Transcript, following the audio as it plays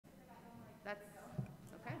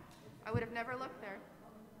I would have never looked there.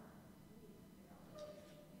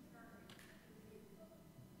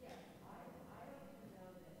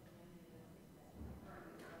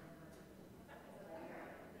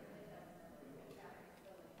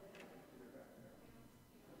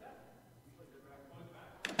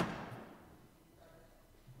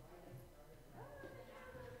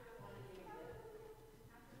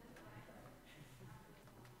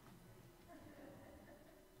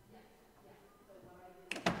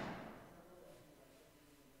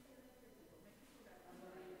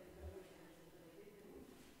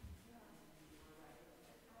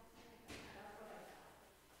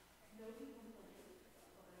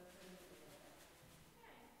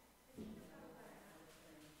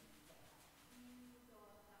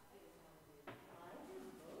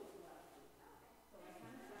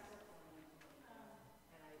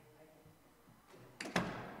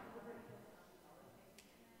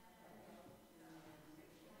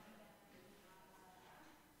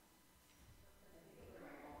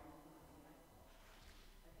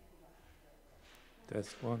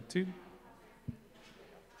 Test 1, 2.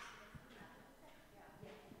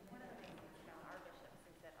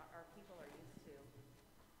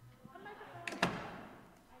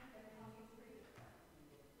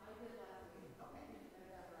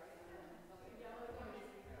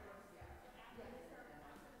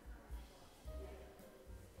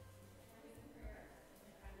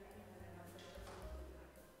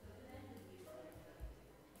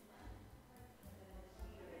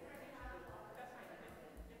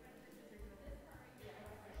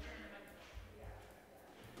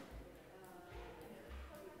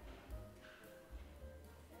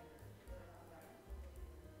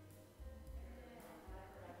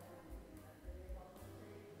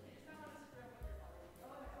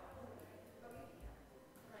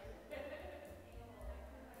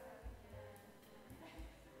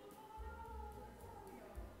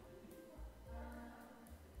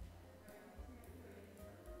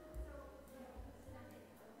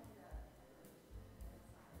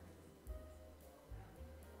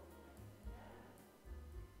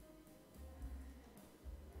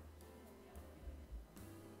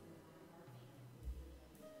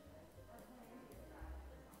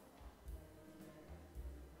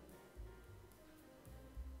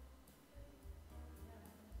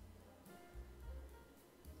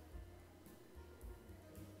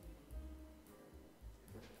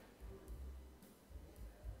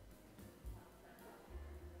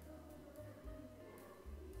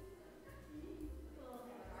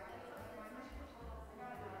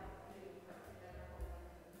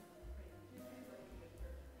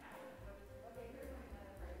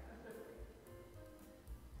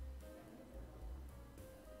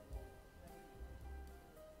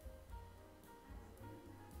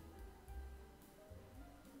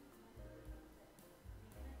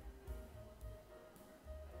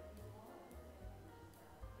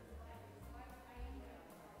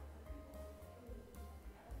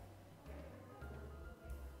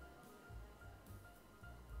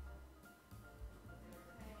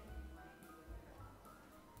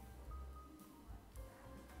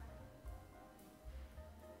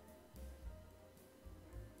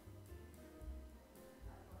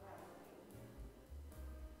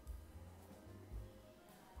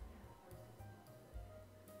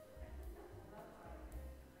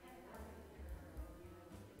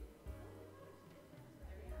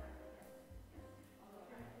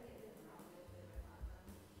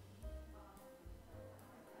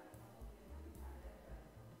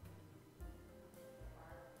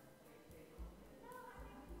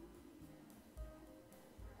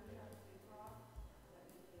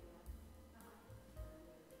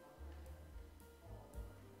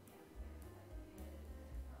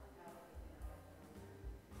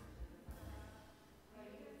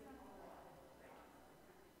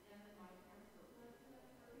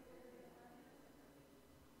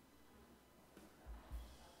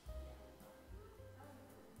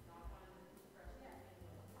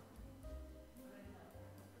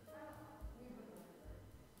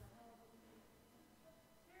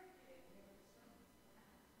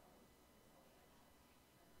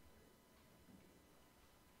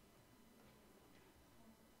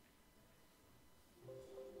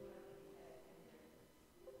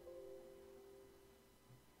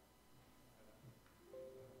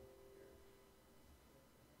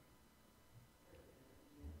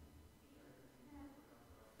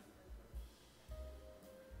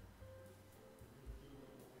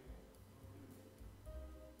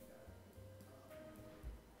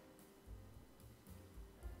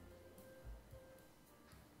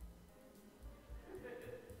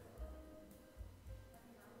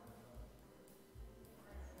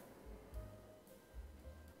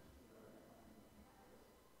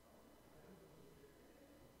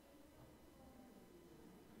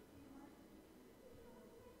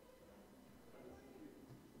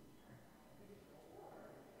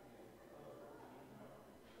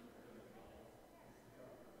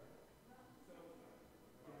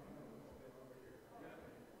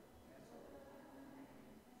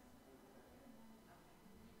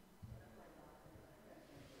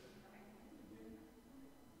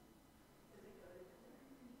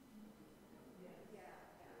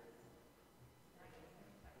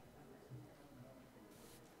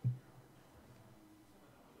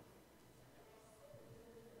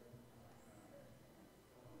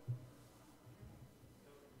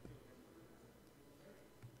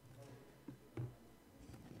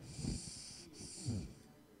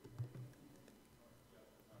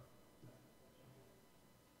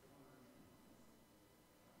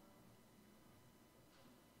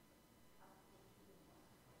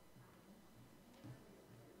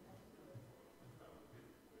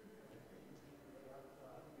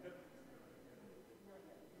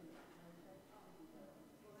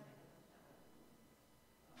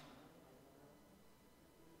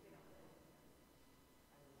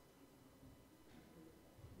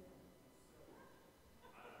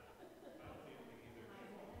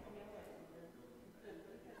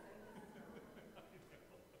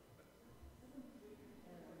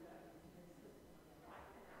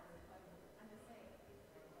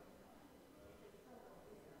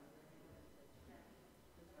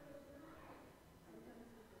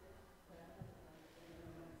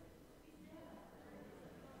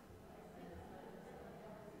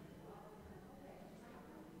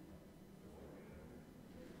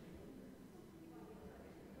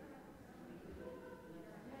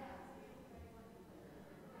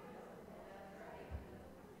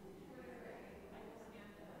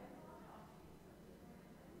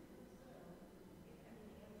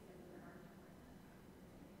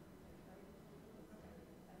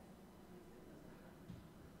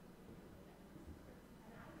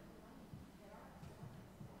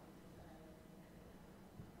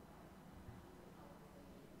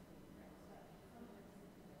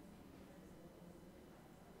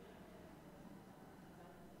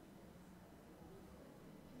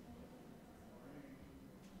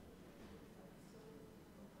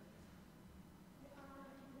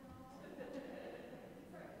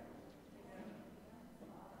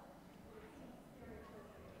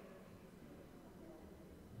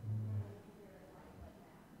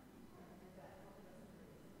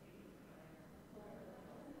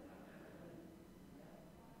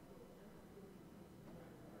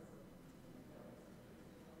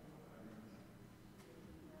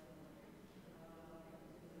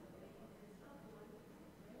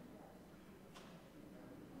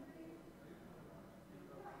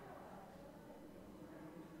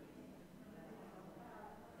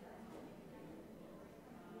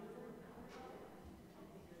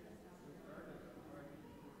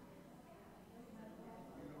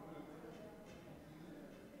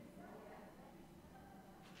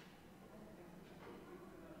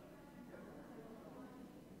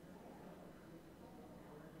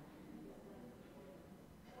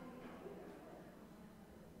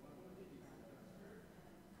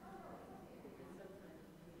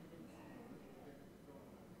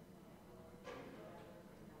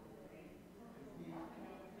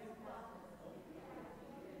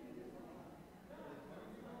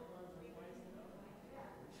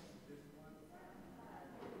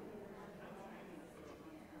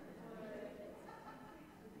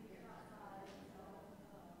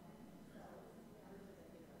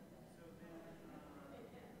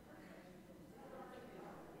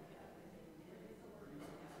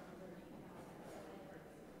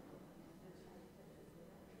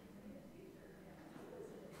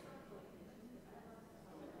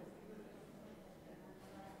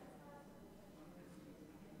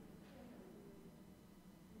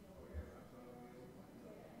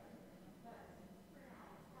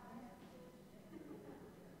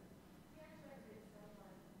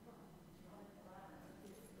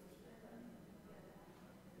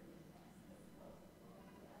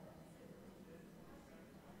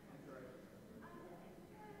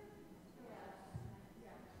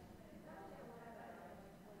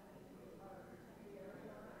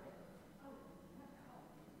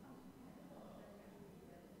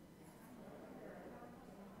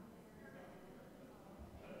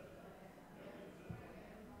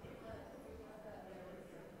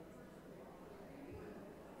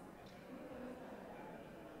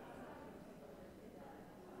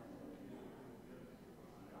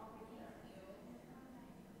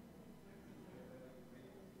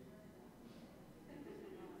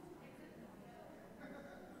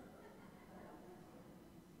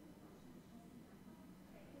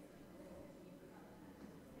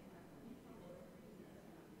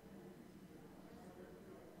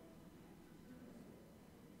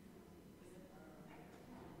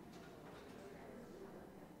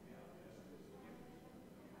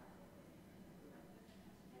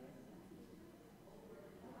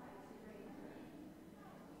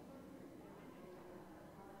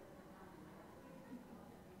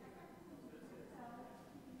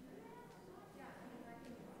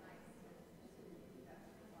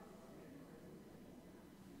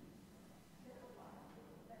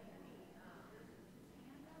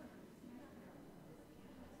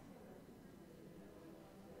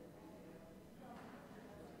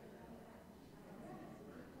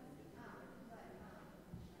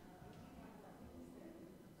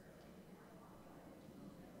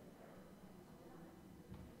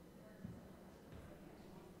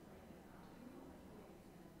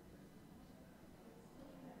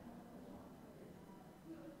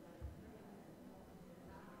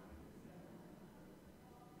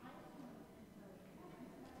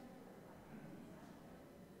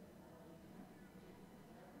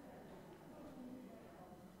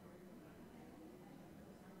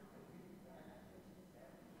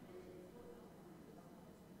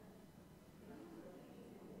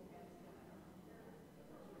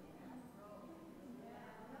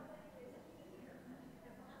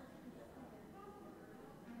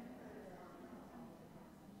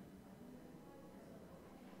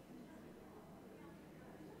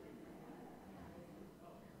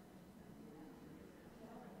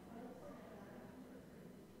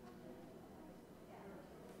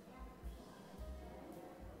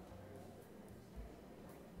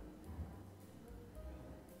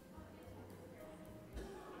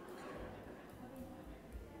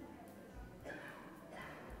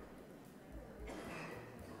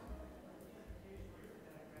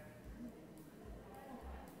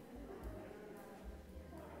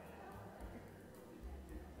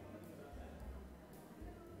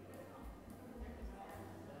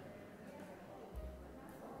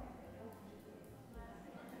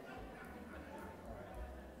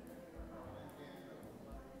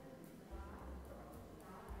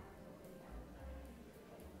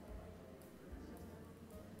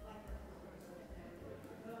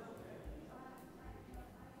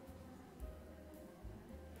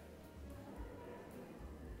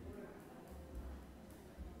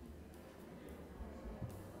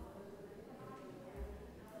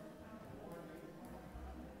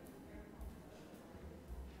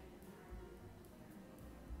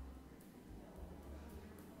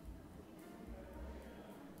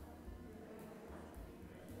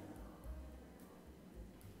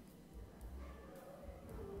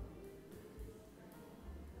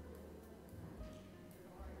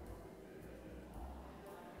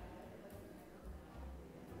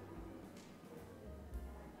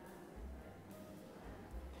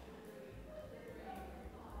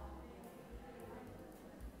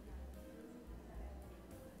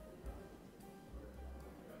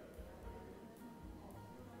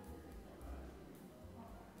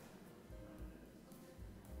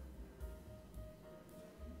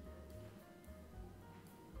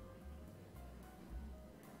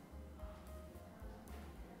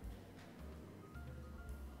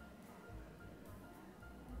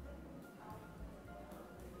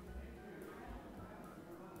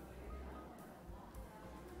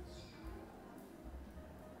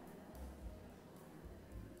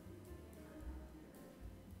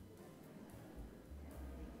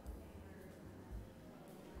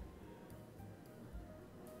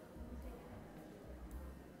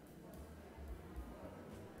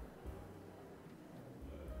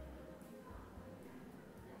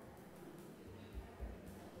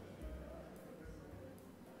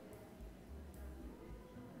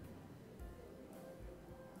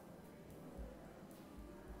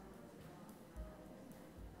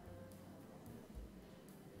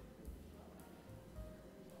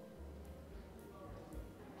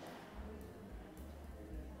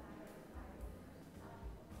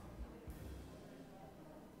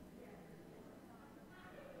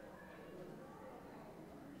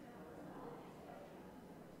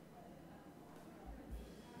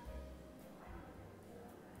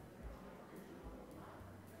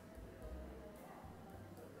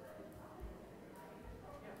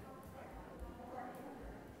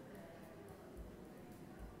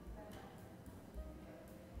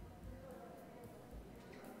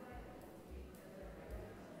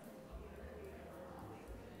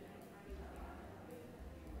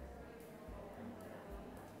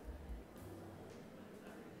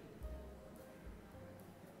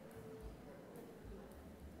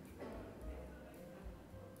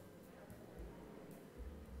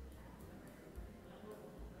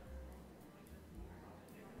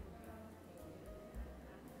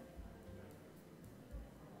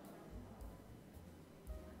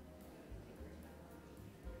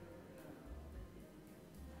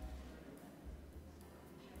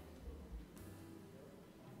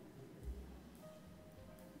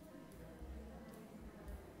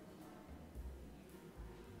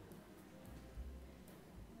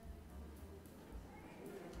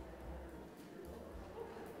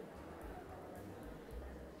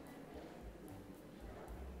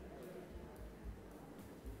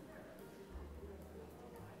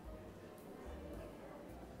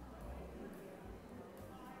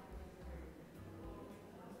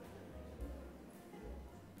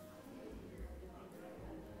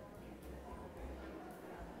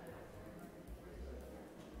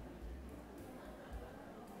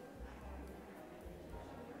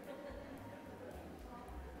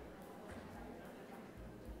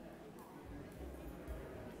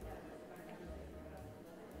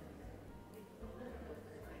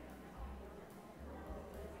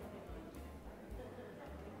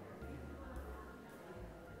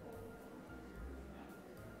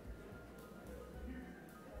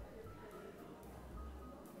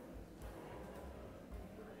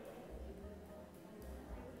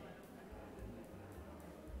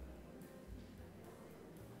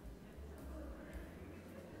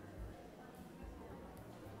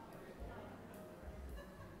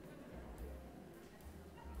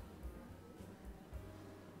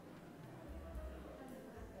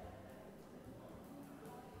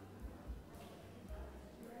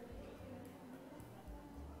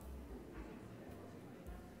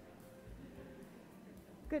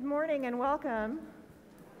 Good morning and welcome.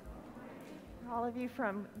 All of you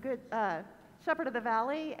from Shepherd of the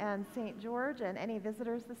Valley and St. George, and any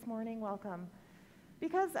visitors this morning, welcome.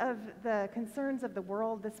 Because of the concerns of the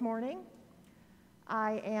world this morning,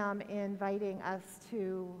 I am inviting us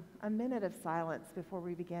to a minute of silence before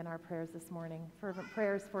we begin our prayers this morning. Fervent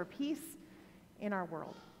prayers for peace in our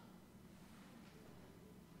world.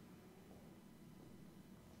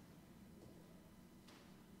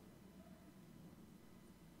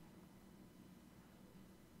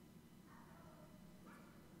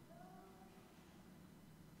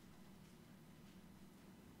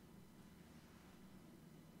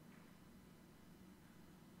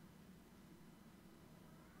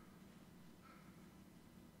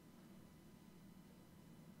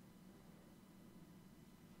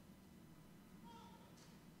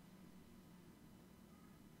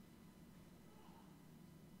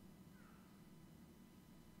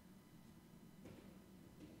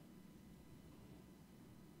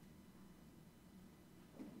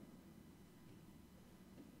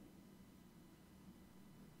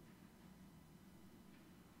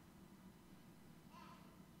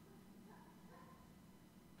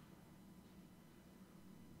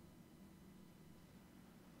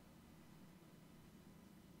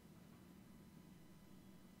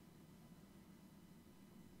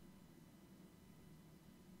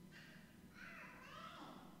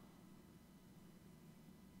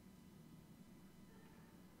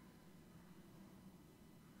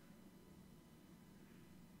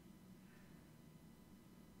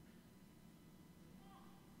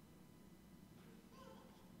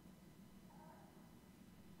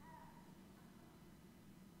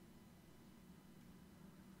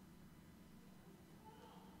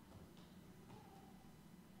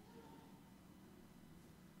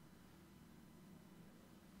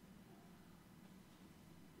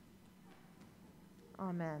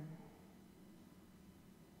 Amen.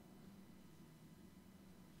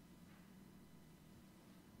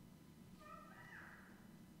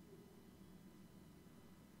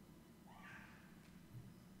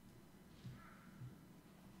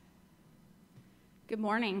 Good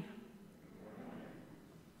morning.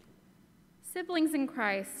 Siblings in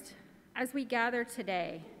Christ, as we gather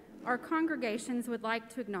today, our congregations would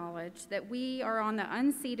like to acknowledge that we are on the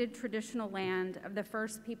unceded traditional land of the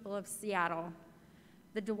first people of Seattle,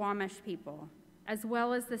 the Duwamish people, as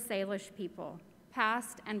well as the Salish people,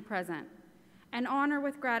 past and present, and honor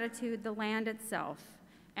with gratitude the land itself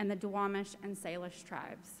and the Duwamish and Salish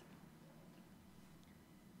tribes.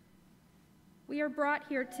 We are brought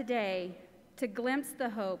here today to glimpse the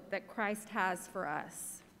hope that Christ has for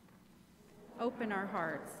us. Open our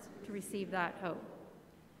hearts to receive that hope.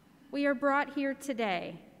 We are brought here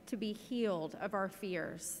today to be healed of our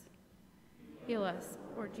fears. Heal us,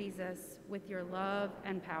 Lord Jesus, with your love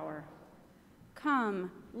and power.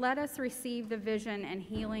 Come, let us receive the vision and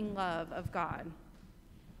healing love of God.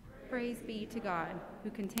 Praise be to God,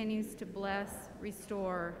 who continues to bless,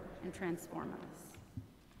 restore, and transform us.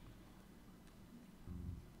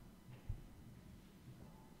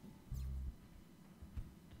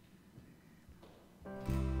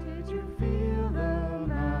 Did you feel the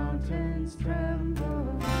mountains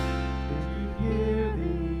tremble? Did you hear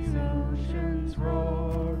these oceans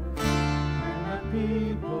roar? And the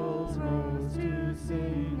peoples rose to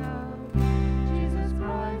sing of Jesus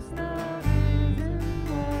Christ, the risen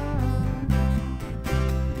Lord.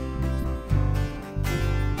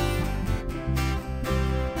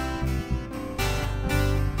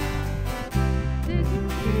 Did you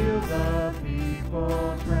feel the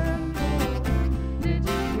people tremble? Did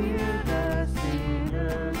you hear the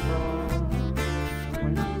singers roar?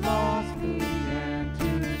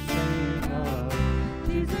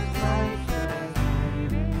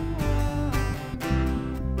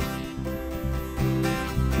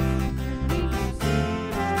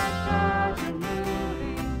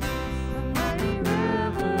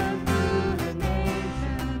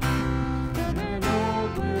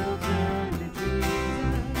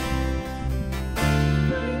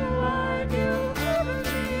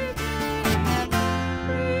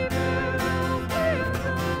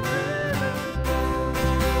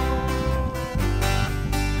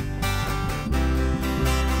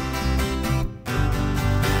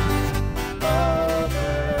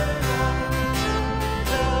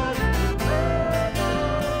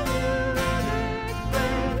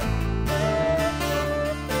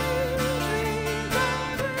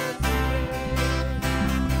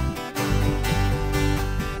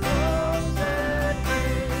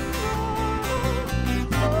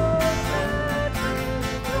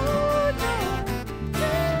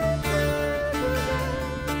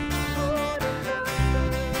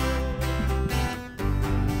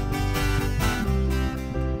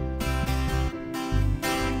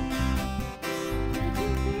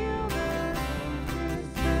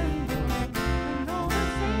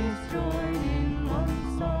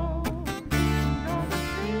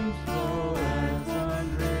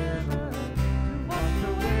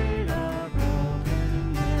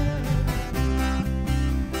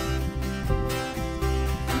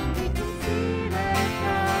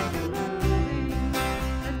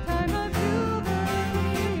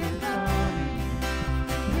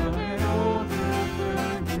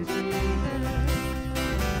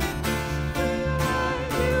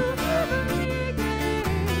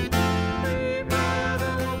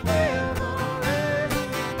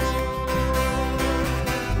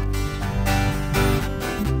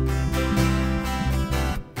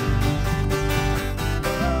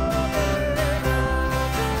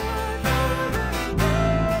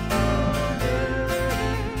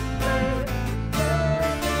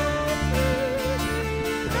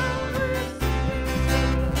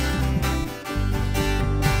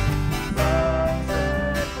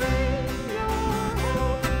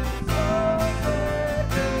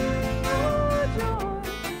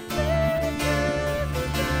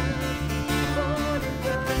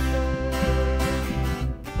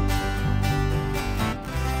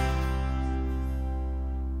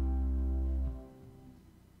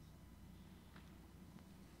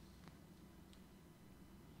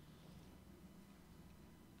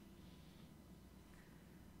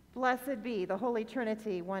 Blessed be the Holy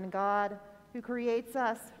Trinity, one God, who creates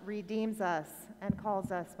us, redeems us, and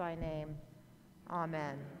calls us by name.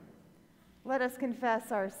 Amen. Let us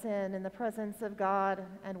confess our sin in the presence of God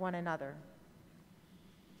and one another.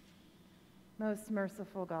 Most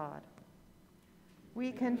merciful God,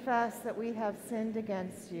 we confess that we have sinned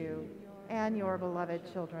against you and your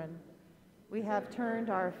beloved children. We have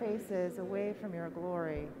turned our faces away from your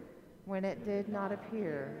glory when it did not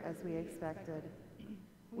appear as we expected.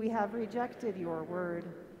 We have rejected your word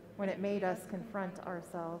when it made us confront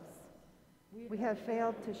ourselves. We have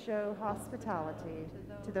failed to show hospitality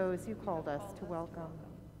to those you called us to welcome.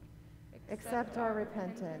 Accept our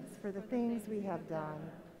repentance for the things we have done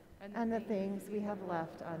and the things we have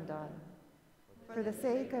left undone. For the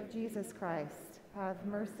sake of Jesus Christ, have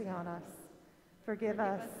mercy on us, forgive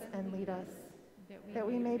us, and lead us, that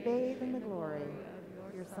we may bathe in the glory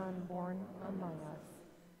of your Son born among us,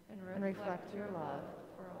 and reflect your love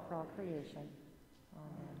for all creation.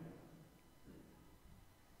 Amen.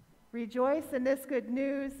 Rejoice in this good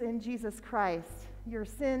news in Jesus Christ. Your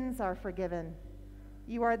sins are forgiven.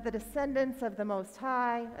 You are the descendants of the Most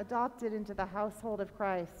High, adopted into the household of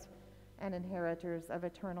Christ, and inheritors of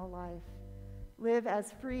eternal life. Live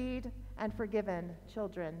as freed and forgiven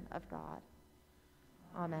children of God.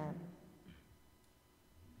 Amen.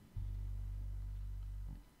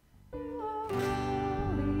 You are holy.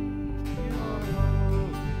 You are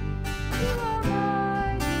holy. You are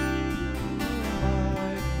mighty.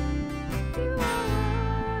 You are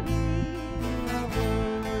worthy. You are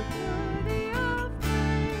worthy of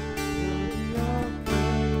praise.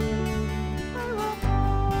 I will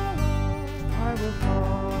follow. I will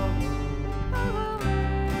follow.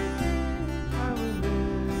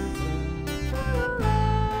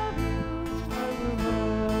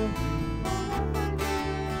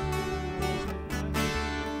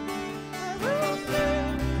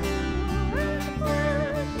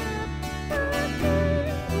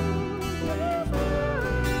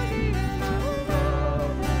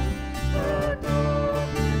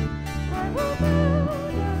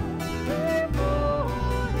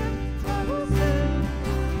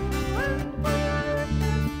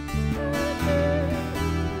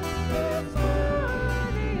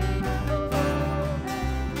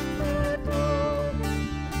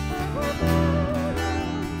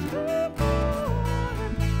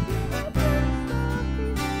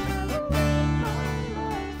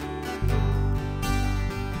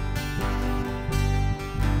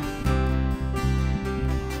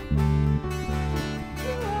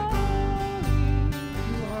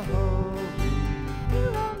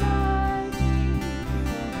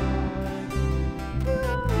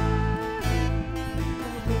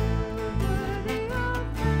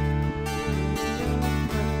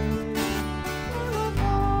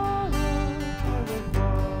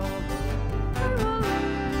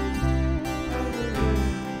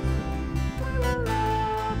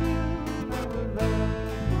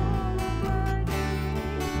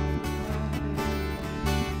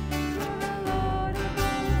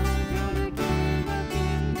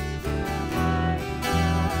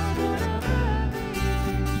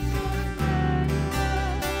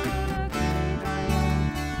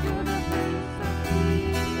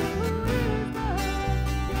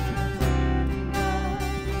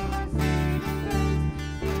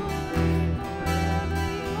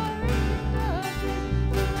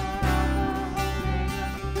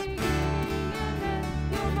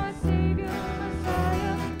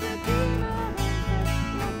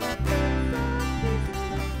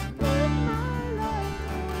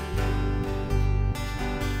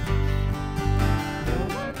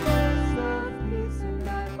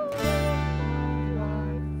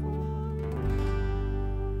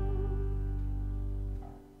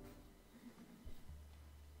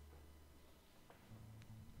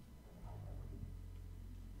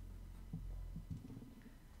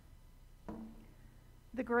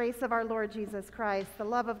 The grace of our Lord Jesus Christ, the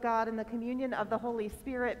love of God, and the communion of the Holy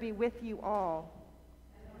Spirit be with you all.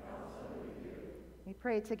 And also with you. We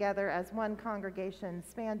pray together as one congregation,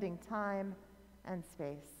 spanning time and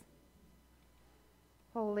space.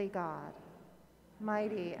 Holy God,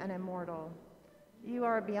 mighty and immortal, you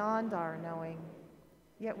are beyond our knowing,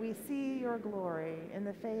 yet we see your glory in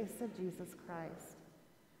the face of Jesus Christ.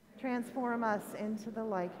 Transform us into the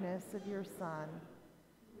likeness of your Son,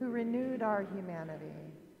 who renewed our humanity,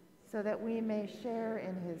 so that we may share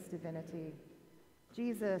in his divinity.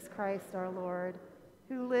 Jesus Christ our Lord,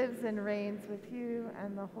 who lives and reigns with you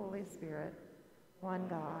and the Holy Spirit, one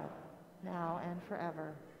God, now and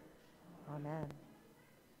forever. Amen.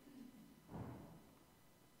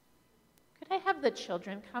 Could I have the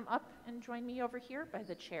children come up? and join me over here by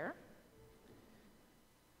the chair.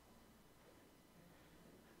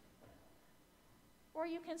 Or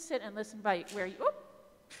you can sit and listen by where you,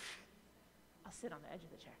 I'll sit on the edge of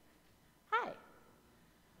the chair. Hi.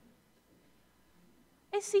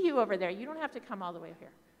 I see you over there. You don't have to come all the way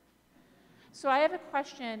here. So I have a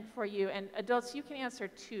question for you, and adults, you can answer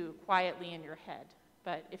too quietly in your head,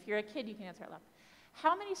 but if you're a kid, you can answer out loud.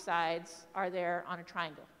 How many sides are there on a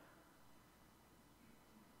triangle?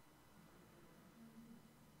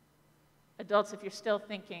 Adults, if you're still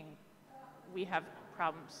thinking, we have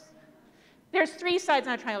problems. There's 3 sides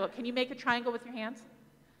on a triangle. Can you make a triangle with your hands?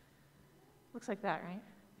 Looks like that, right?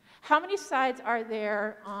 How many sides are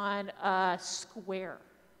there on a square?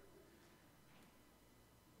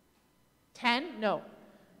 10? No.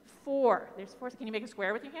 4. There's 4. Can you make a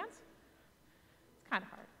square with your hands? It's kind of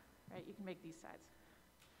hard, right? You can make these sides.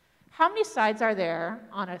 How many sides are there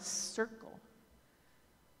on a circle?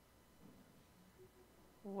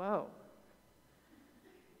 Whoa.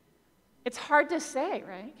 It's hard to say,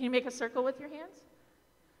 right? Can you make a circle with your hands?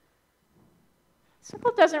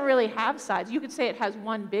 Circle doesn't really have sides. You could say it has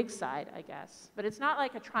one big side, I guess, but it's not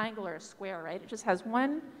like a triangle or a square, right? It just has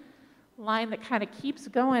one line that kind of keeps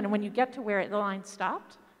going, and when you get to where the line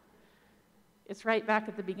stopped, it's right back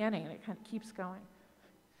at the beginning, and it kind of keeps going.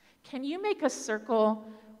 Can you make a circle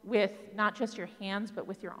with not just your hands, but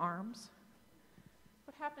with your arms?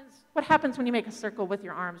 What happens when you make a circle with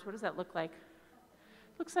your arms? What does that look like?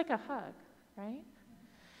 Looks like a hug, right?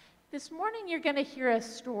 This morning you're going to hear a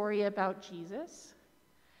story about Jesus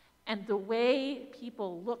and the way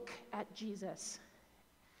people look at Jesus.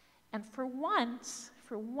 And for once,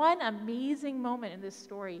 for one amazing moment in this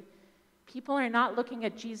story, people are not looking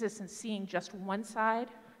at Jesus and seeing just one side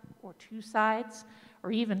or 2 sides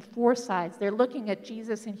or even 4 sides. They're looking at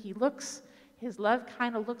Jesus and his love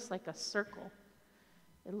kind of looks like a circle.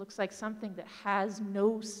 It looks like something that has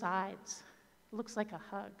no sides. It looks like a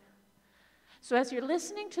hug. So as you're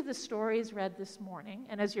listening to the stories read this morning,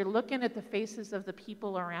 and as you're looking at the faces of the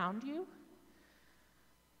people around you,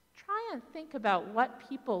 try and think about what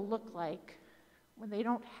people look like when they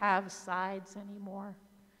don't have sides anymore,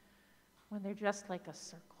 when they're just like a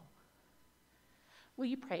circle. Will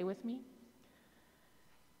you pray with me?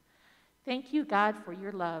 Thank you, God, for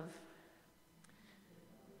your love.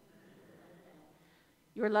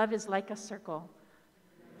 Your love is like a circle.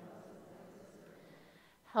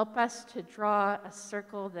 Help us to draw a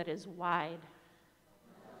circle that is wide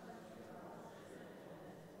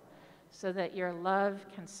so that your love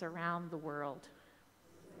can surround the world.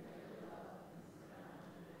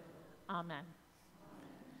 Amen.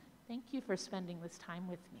 Thank you for spending this time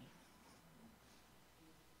with me.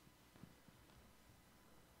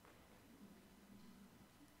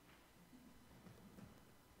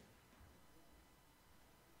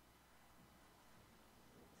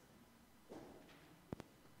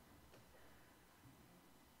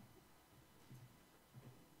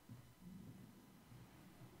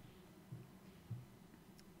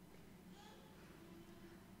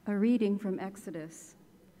 A reading from Exodus.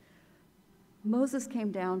 Moses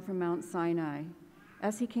came down from Mount Sinai.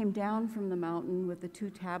 As he came down from the mountain with the 2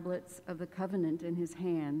 tablets of the covenant in his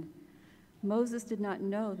hand, Moses did not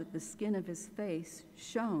know that the skin of his face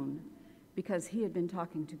shone because he had been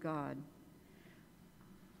talking to God.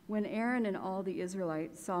 When Aaron and all the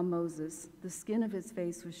Israelites saw Moses, the skin of his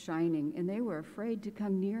face was shining, and they were afraid to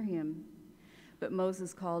come near him. But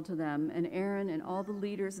Moses called to them, and Aaron and all the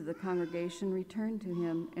leaders of the congregation returned to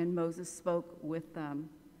him, and Moses spoke with them.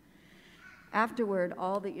 Afterward,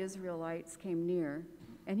 all the Israelites came near,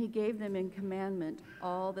 and he gave them in commandment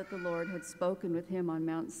all that the Lord had spoken with him on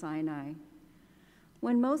Mount Sinai.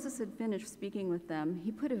 When Moses had finished speaking with them,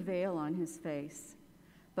 he put a veil on his face.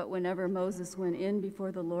 But whenever Moses went in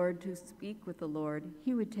before the Lord to speak with the Lord,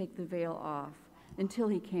 he would take the veil off until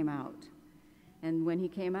he came out. And when he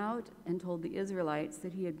came out and told the Israelites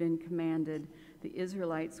that he had been commanded, the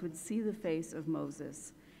Israelites would see the face of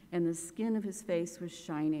Moses, and the skin of his face was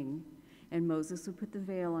shining. And Moses would put the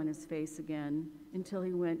veil on his face again until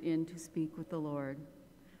he went in to speak with the Lord.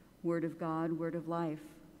 Word of God, word of life.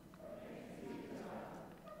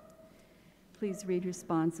 Please read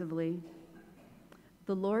responsively.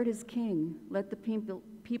 The Lord is king. Let the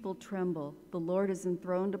people tremble. The Lord is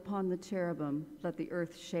enthroned upon the cherubim. Let the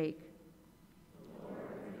earth shake.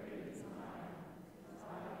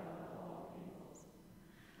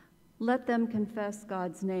 Let them confess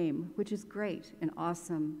God's name, which is great and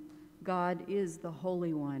awesome. God is the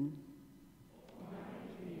Holy One.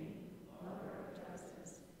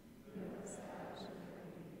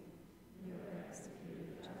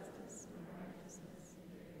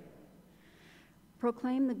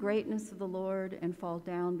 Proclaim the greatness of the Lord and fall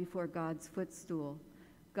down before God's footstool.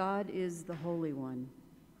 God is the Holy One.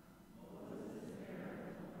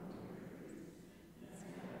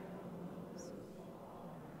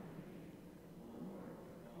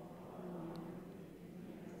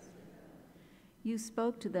 You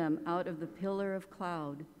spoke to them out of the pillar of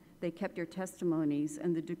cloud. They kept your testimonies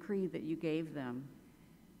and the decree that you gave them.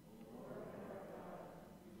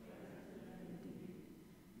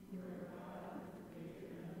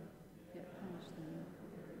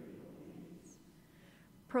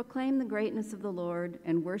 Proclaim the greatness of the Lord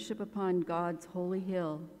and worship upon God's holy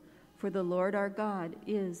hill, for the Lord our God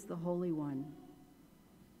is the Holy One.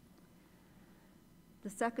 The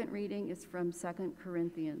second reading is from 2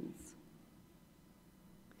 Corinthians.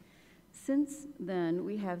 Since then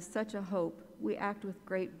we have such a hope, we act with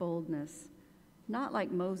great boldness, not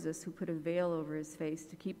like Moses, who put a veil over his face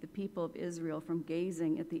to keep the people of Israel from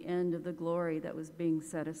gazing at the end of the glory that was being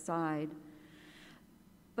set aside.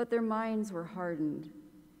 But their minds were hardened.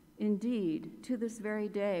 Indeed, to this very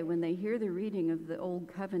day, when they hear the reading of the Old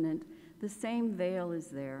Covenant, the same veil is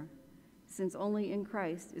there, since only in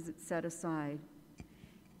Christ is it set aside.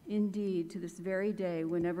 Indeed, to this very day,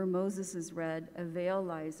 whenever Moses is read, a veil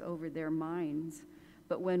lies over their minds.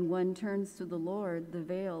 But when one turns to the Lord, the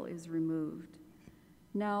veil is removed.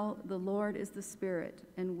 Now the Lord is the Spirit,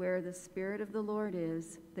 and where the Spirit of the Lord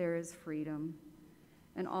is, there is freedom.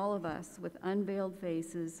 And all of us, with unveiled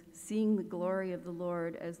faces, seeing the glory of the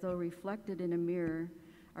Lord as though reflected in a mirror,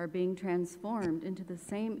 are being transformed into the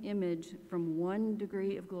same image from one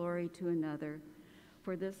degree of glory to another.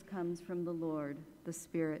 For this comes from the Lord, the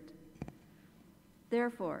Spirit.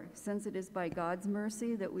 Therefore, since it is by God's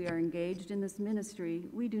mercy that we are engaged in this ministry,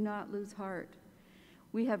 we do not lose heart.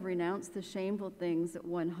 We have renounced the shameful things that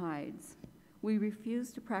one hides. We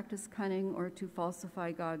refuse to practice cunning or to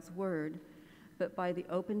falsify God's word, but by the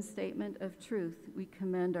open statement of truth, we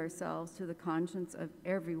commend ourselves to the conscience of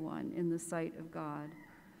everyone in the sight of God.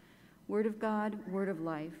 Word of God, word of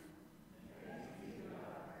life.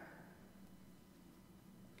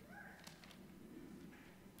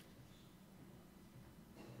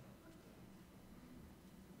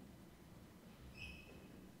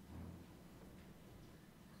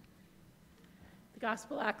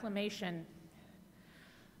 Gospel acclamation.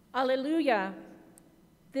 Alleluia.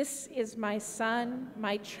 This is my son,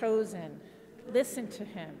 my chosen. Listen to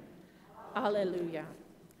him. Alleluia.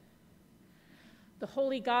 The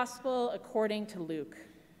Holy Gospel according to Luke.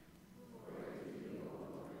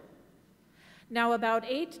 Now about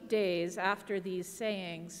 8 days after these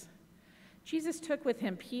sayings, Jesus took with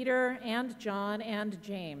him Peter and John and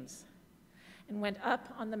James and went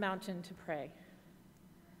up on the mountain to pray.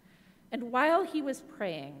 And while he was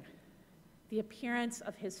praying, the appearance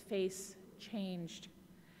of his face changed,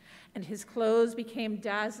 and his clothes became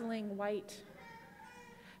dazzling white.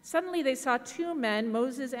 Suddenly they saw 2 men,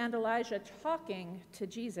 Moses and Elijah, talking to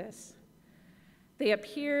Jesus. They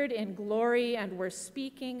appeared in glory and were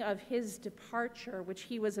speaking of his departure, which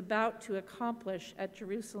he was about to accomplish at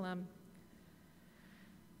Jerusalem.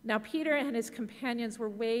 Now Peter and his companions were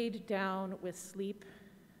weighed down with sleep.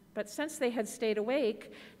 But since they had stayed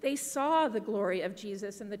awake, they saw the glory of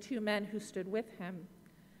Jesus and the 2 men who stood with him.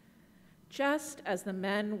 Just as the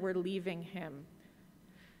men were leaving him,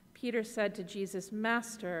 Peter said to Jesus,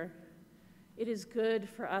 "Master, it is good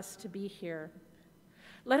for us to be here.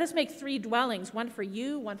 Let us make 3 dwellings, one for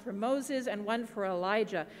you, one for Moses, and one for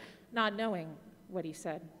Elijah," not knowing what he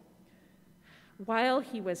said. While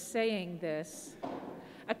he was saying this,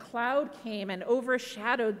 a cloud came and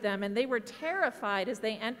overshadowed them, and they were terrified as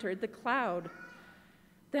they entered the cloud.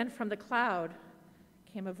 Then from the cloud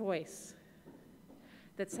came a voice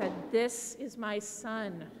that said, "This is my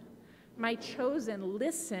son, my chosen.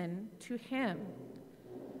 Listen to him."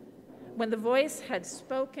 When the voice had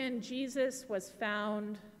spoken, Jesus was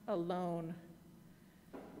found alone,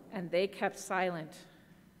 and they kept silent,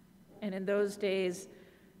 and in those days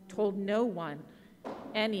told no one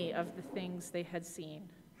any of the things they had seen.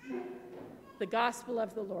 The Gospel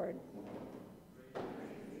of the Lord.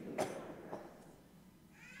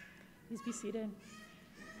 Please be seated.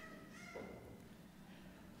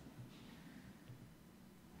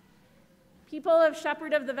 People of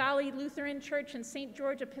Shepherd of the Valley Lutheran Church and St.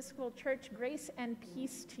 George Episcopal Church, grace and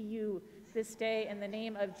peace to you this day in the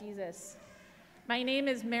name of Jesus. My name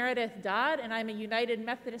is Meredith Dodd, and I'm a United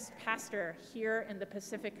Methodist pastor here in the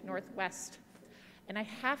Pacific Northwest. And I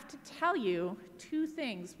have to tell you 2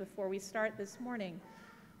 things before we start this morning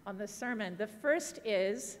on the sermon. The first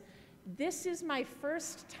is, this is my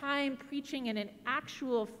first time preaching in an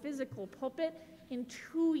actual physical pulpit in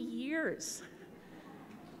 2 years.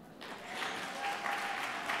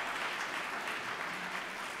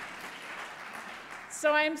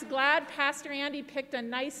 So I'm glad Pastor Andy picked a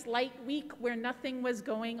nice light week where nothing was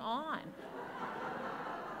going on.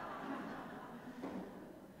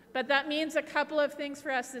 But that means a couple of things for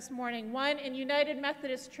us this morning. One, in United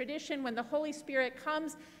Methodist tradition, when the Holy Spirit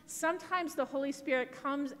comes, sometimes the Holy Spirit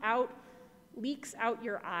comes out, leaks out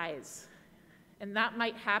your eyes. And that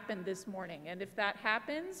might happen this morning. And if that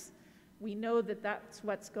happens, we know that that's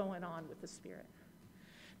what's going on with the Spirit.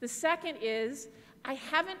 The second is, I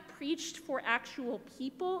haven't preached for actual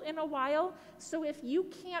people in a while, so if you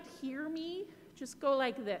can't hear me, just go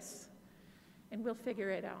like this, and we'll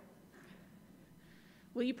figure it out.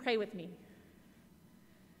 Will you pray with me?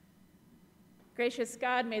 Gracious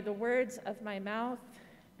God, may the words of my mouth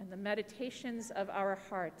and the meditations of our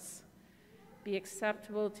hearts be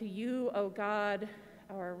acceptable to you, O God,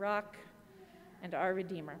 our rock and our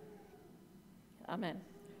Redeemer. Amen.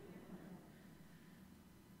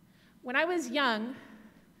 When I was young,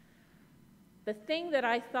 the thing that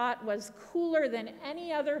I thought was cooler than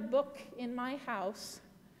any other book in my house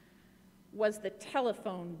was the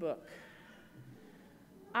telephone book.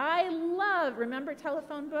 Remember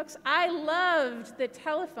telephone books? I loved the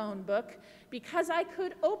telephone book because I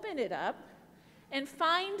could open it up and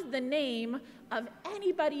find the name of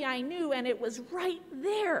anybody I knew, and it was right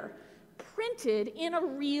there, printed in a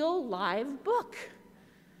real live book.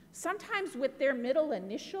 Sometimes with their middle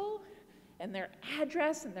initial and their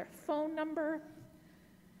address and their phone number.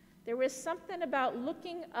 There was something about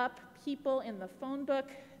looking up people in the phone book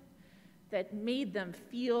that made them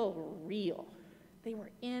feel real. They were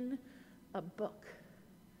in a book.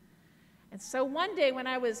 And so one day when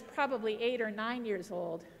I was probably 8 or 9 years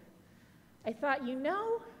old, I thought,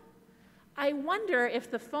 I wonder if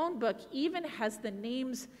the phone book even has the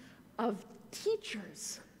names of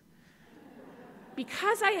teachers.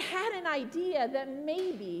 Because I had an idea that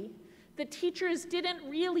maybe the teachers didn't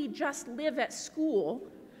really just live at school,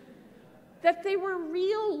 that they were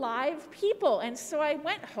real live people. And so I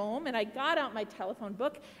went home and I got out my telephone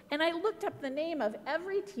book and I looked up the name of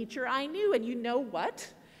every teacher I knew, and you know what?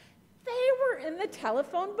 They were in the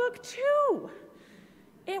telephone book too.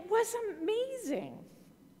 It was amazing.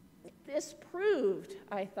 This proved,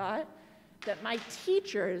 I thought, that my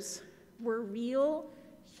teachers were real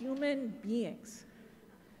human beings.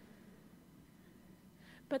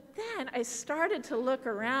 But then I started to look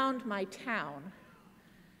around my town,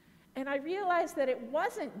 and I realized that it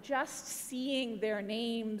wasn't just seeing their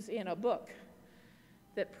names in a book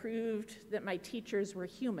that proved that my teachers were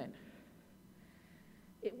human.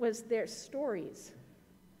 It was their stories.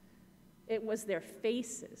 It was their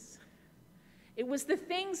faces. It was the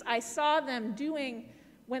things I saw them doing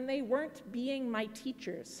when they weren't being my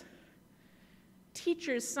teachers.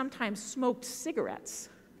 Teachers sometimes smoked cigarettes,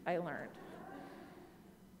 I learned.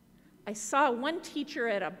 I saw one teacher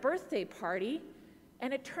at a birthday party,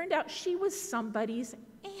 and it turned out she was somebody's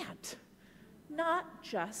aunt, not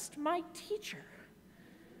just my teacher.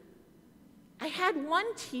 I had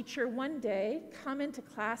one teacher one day come into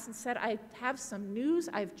class and said, I have some news.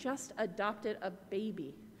 I've just adopted a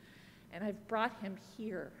baby, and I've brought him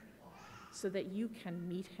here so that you can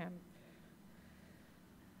meet him.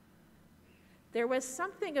 There was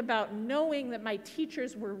something about knowing that my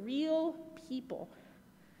teachers were real people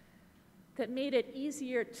that made it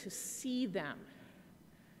easier to see them,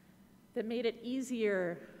 that made it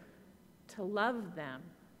easier to love them.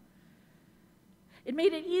 It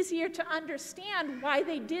made it easier to understand why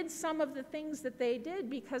they did some of the things that they did,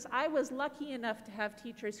 because I was lucky enough to have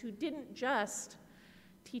teachers who didn't just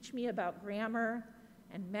teach me about grammar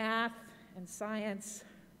and math and science,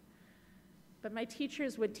 but my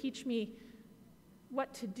teachers would teach me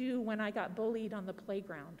what to do when I got bullied on the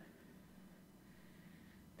playground.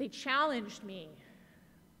 They challenged me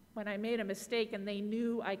when I made a mistake and they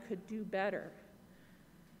knew I could do better.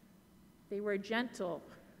 They were gentle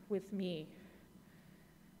with me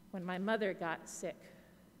when my mother got sick.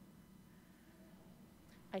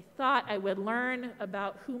 I thought I would learn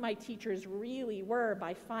about who my teachers really were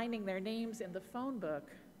by finding their names in the phone book.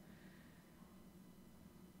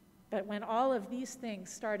 But when all of these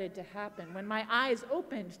things started to happen, when my eyes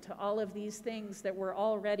opened to all of these things that were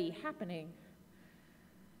already happening,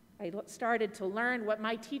 I started to learn what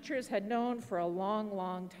my teachers had known for a long,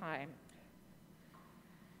 long time.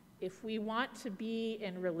 If we want to be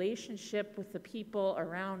in relationship with the people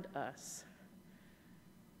around us,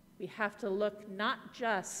 we have to look not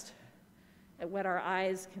just at what our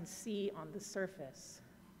eyes can see on the surface,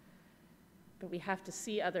 but we have to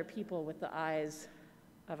see other people with the eyes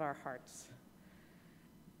of our hearts.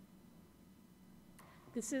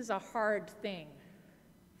 This is a hard thing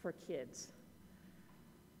for kids.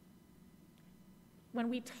 When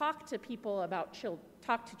we talk to people about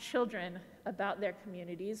talk to children about their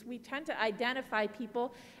communities, we tend to identify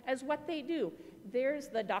people as what they do. There's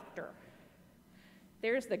the doctor.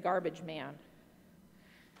 There's the garbage man.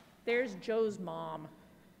 There's Joe's mom.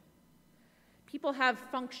 People have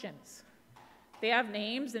functions. They have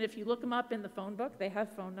names, and if you look them up in the phone book, they have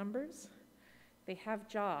phone numbers. They have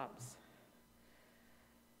jobs.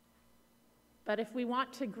 But if we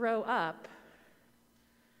want to grow up,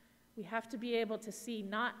 we have to be able to see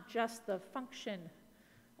not just the function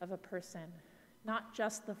of a person, not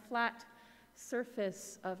just the flat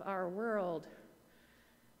surface of our world,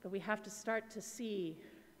 but we have to start to see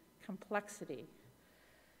complexity.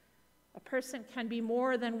 A person can be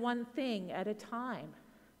more than one thing at a time.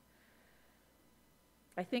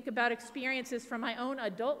 I think about experiences from my own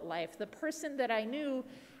adult life. The person that I knew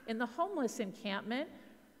in the homeless encampment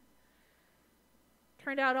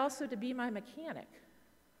turned out also to be my mechanic.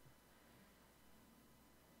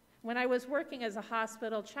 When I was working as a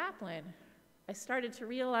hospital chaplain, I started to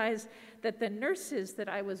realize that the nurses that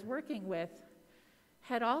I was working with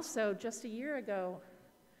had also, just a year ago,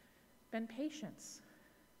 been patients.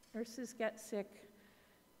 Nurses get sick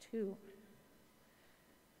too.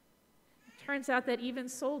 It turns out that even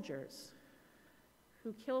soldiers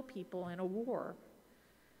who kill people in a war,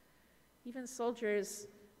 even soldiers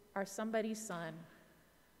are somebody's son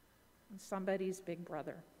and somebody's big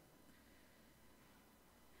brother.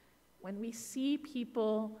 When we see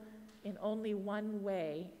people in only one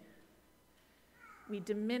way, we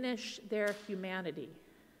diminish their humanity.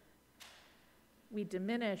 We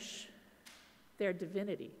diminish their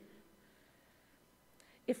divinity.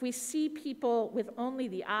 If we see people with only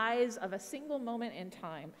the eyes of a single moment in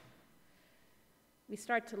time, we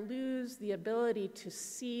start to lose the ability to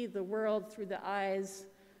see the world through the eyes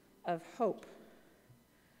of hope,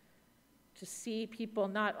 to see people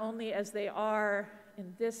not only as they are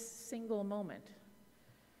in this single moment,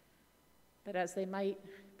 but as they might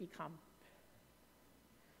become.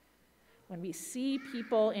 When we see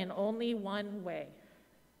people in only one way,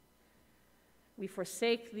 we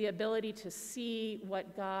forsake the ability to see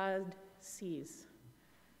what God sees,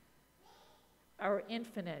 our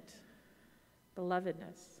infinite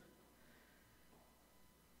belovedness.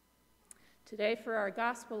 Today, for our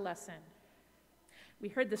gospel lesson, we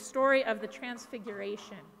heard the story of the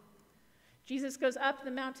Transfiguration. Jesus goes up the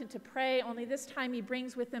mountain to pray, only this time he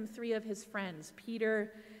brings with him 3 of his friends,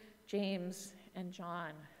 Peter, James, and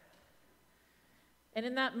John. And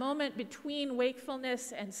in that moment between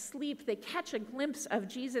wakefulness and sleep, they catch a glimpse of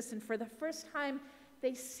Jesus, and for the first time,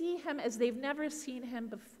 they see him as they've never seen him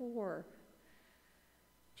before.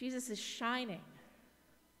 Jesus is shining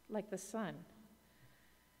like the sun.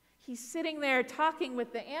 He's sitting there talking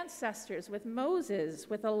with the ancestors, with Moses,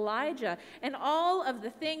 with Elijah, and all of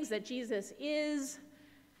the things that Jesus is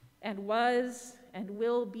and was and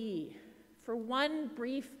will be. For one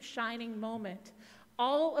brief shining moment,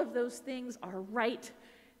 all of those things are right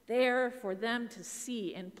there for them to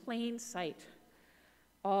see in plain sight,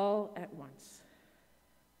 all at once.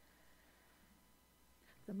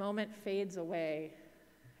 The moment fades away,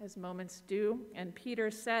 as moments do, and Peter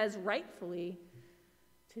says, rightfully,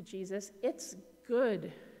 to Jesus, it's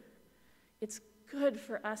good. It's good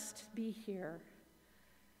for us to be here.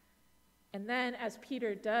 And then, as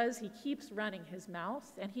Peter does, he keeps running his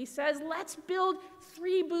mouth, and he says, let's build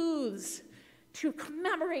 3 booths to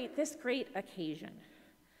commemorate this great occasion.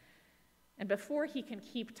 And before he can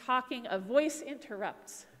keep talking, a voice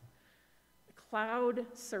interrupts. A cloud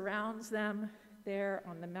surrounds them there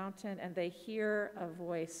on the mountain, and they hear a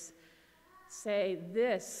voice say,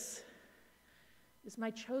 "This is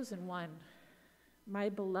my chosen one, my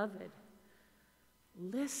beloved.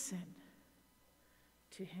 Listen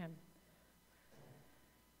to him."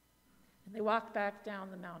 And they walk back down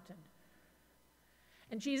the mountain.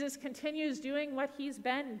 And Jesus continues doing what he's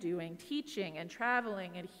been doing, teaching and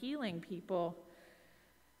traveling and healing people.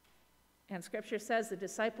 And Scripture says the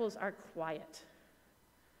disciples are quiet.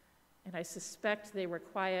 And I suspect they were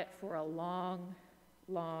quiet for a long,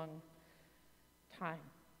 long time.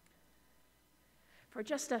 For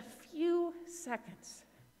just a few seconds,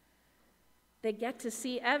 they get to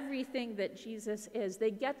see everything that Jesus is.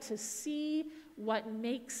 They get to see what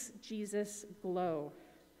makes Jesus glow.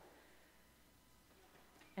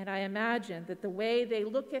 And I imagine that the way they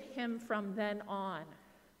look at him from then on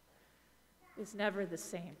is never the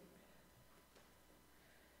same.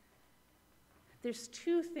 There's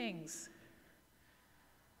 2 things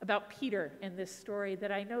about Peter in this story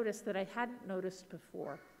that I noticed that I hadn't noticed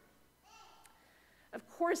before. Of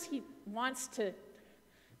course, he wants to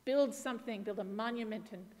build something, build a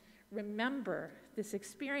monument, and remember this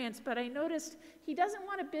experience, but I noticed he doesn't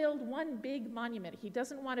want to build one big monument. He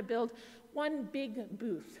doesn't want to build one big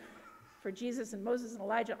booth for Jesus and Moses and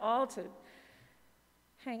Elijah all to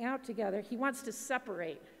hang out together. He wants to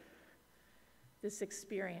separate this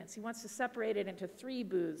experience. He wants to separate it into 3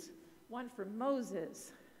 booths, one for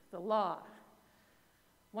Moses, the law,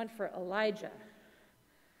 one for Elijah,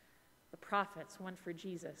 the prophets, one for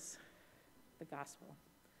Jesus, the gospel.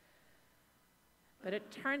 But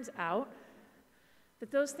it turns out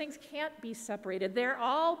that those things can't be separated. They're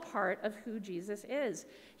all part of who Jesus is.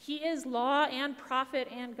 He is law and prophet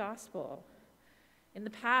and gospel. In the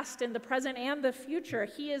past, in the present, and the future,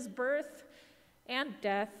 he is birth and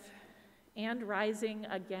death and rising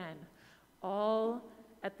again, all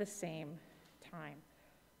at the same time.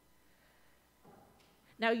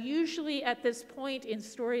 Now, usually at this point in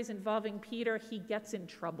stories involving Peter, he gets in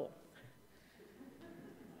trouble.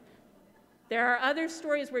 There are other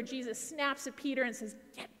stories where Jesus snaps at Peter and says,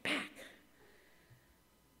 "Get back."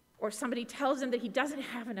 Or somebody tells him that he doesn't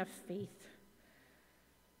have enough faith.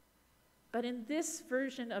 But in this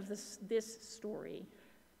version of this story,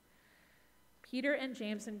 Peter and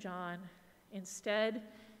James and John instead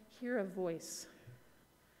hear a voice.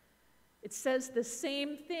 It says the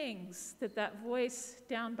same things that voice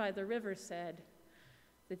down by the river said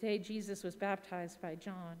the day Jesus was baptized by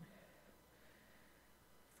John.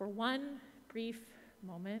 For one brief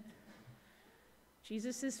moment,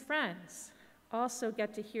 Jesus' friends also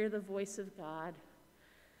get to hear the voice of God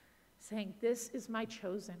saying, "This is my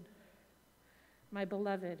chosen, my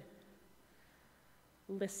beloved.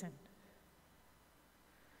 Listen."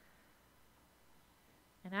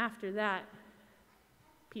 And after that,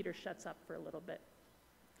 Peter shuts up for a little bit.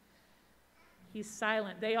 He's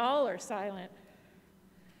silent. They all are silent.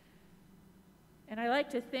 And I like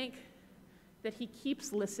to think that he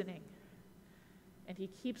keeps listening and he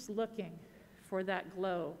keeps looking for that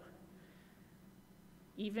glow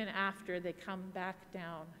even after they come back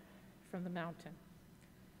down from the mountain.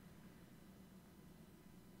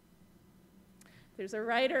 There's a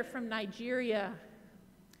writer from Nigeria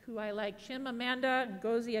who I like, Chimamanda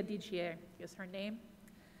Ngozi Adichie is her name.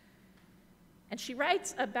 And she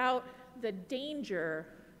writes about the danger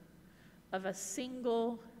of a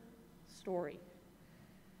single story.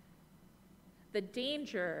 The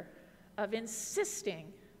danger of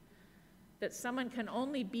insisting that someone can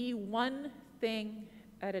only be one thing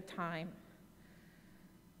at a time.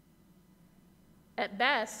 At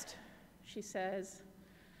best, she says,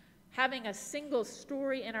 having a single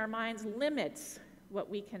story in our minds limits what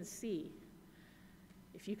we can see.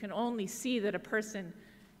 If you can only see that a person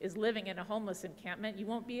is living in a homeless encampment, you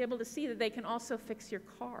won't be able to see that they can also fix your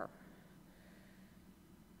car.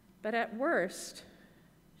 But at worst,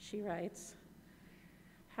 she writes,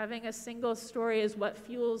 having a single story is what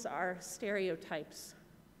fuels our stereotypes.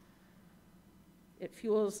 It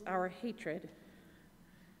fuels our hatred.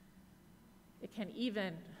 It can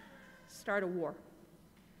even start a war.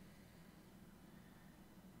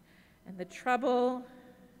 And the trouble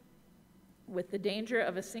with the danger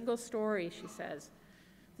of a single story, she says,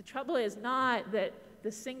 the trouble is not that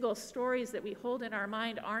the single stories that we hold in our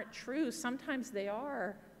mind aren't true. Sometimes they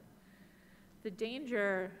are. The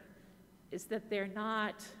danger is that they're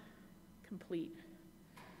not complete.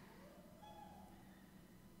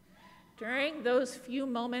 During those few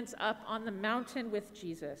moments up on the mountain with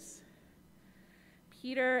Jesus,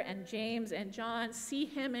 Peter and James and John see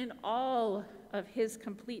him in all of his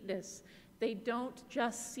completeness. They don't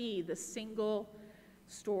just see the single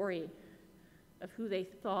story of who they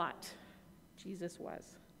thought Jesus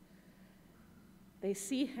was. They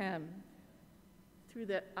see him through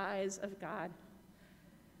the eyes of God.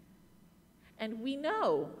 And we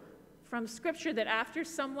know from Scripture that after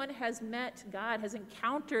someone has met God, has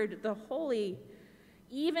encountered the holy,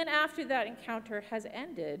 even after that encounter has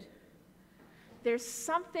ended, there's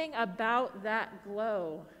something about that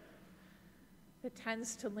glow that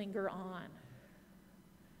tends to linger on.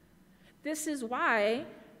 This is why,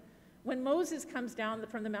 when Moses comes down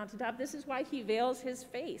from the mountaintop, this is why he veils his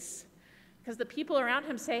face. Because the people around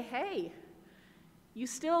him say, "Hey, you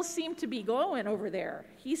still seem to be glowing over there."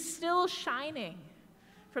 He's still shining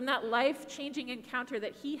from that life-changing encounter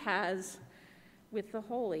that he has with the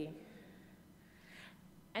holy.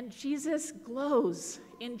 And Jesus glows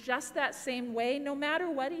in just that same way, no matter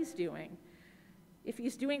what he's doing. If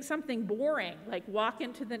he's doing something boring, like walk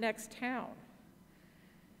into the next town,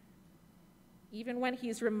 even when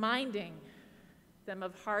he's reminding them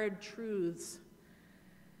of hard truths,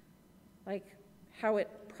 like how it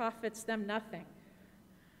profits them nothing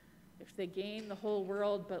if they gain the whole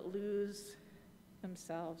world but lose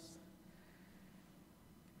themselves.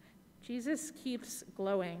 Jesus keeps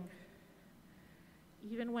glowing,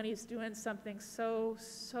 even when he's doing something so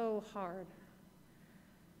hard,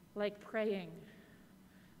 like praying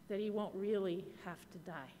that he won't really have to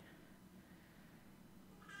die.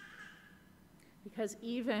 Because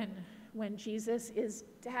even when Jesus is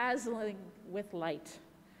dazzling with light,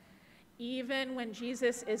 even when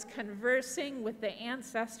Jesus is conversing with the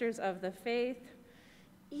ancestors of the faith,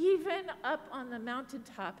 even up on the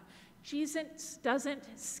mountaintop, Jesus doesn't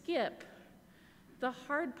skip the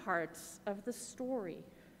hard parts of the story.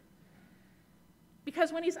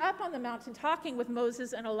 Because when he's up on the mountain talking with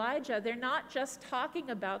Moses and Elijah, they're not just talking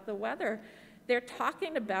about the weather. They're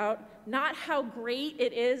talking about not how great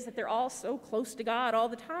it is that they're all so close to God all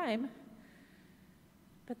the time,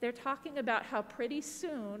 but they're talking about how pretty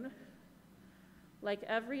soon, like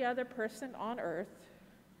every other person on earth,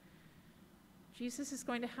 Jesus is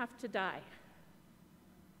going to have to die.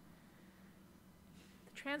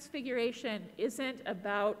 The Transfiguration isn't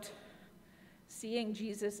about seeing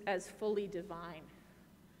Jesus as fully divine.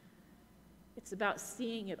 It's about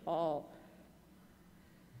seeing it all.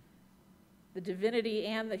 The divinity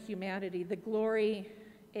and the humanity, the glory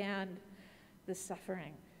and the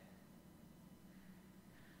suffering.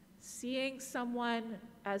 Seeing someone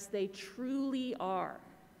as they truly are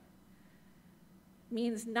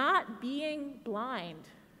means not being blind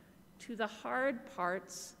to the hard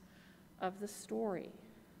parts of the story.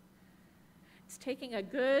 It's taking a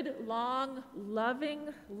good, long, loving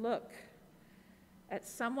look at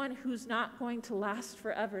someone who's not going to last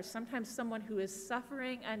forever, sometimes someone who is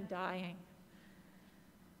suffering and dying,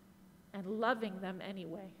 and loving them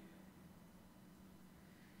anyway.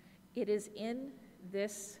 It is in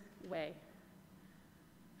this way,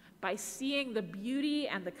 by seeing the beauty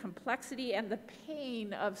and the complexity and the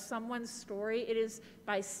pain of someone's story, it is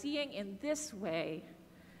by seeing in this way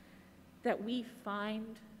that we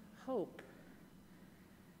find hope.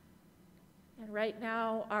 And right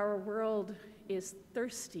now, our world is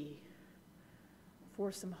thirsty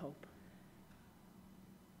for some hope.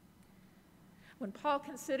 When Paul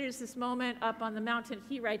considers this moment up on the mountain,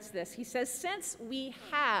 he writes this. He says, "Since we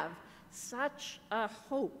have such a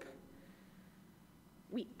hope,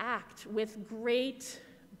 we act with great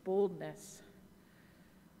boldness.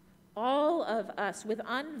 All of us with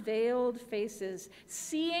unveiled faces,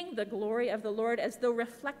 seeing the glory of the Lord as though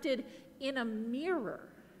reflected in a mirror.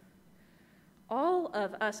 All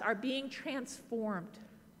of us are being transformed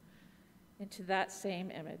into that same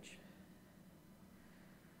image."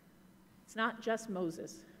 It's not just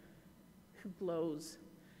Moses who glows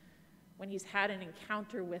when he's had an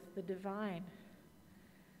encounter with the divine.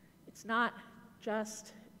 It's not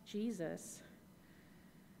just Jesus.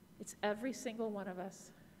 It's every single one of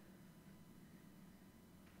us.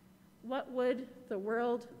 What would the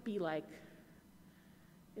world be like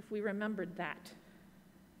if we remembered that?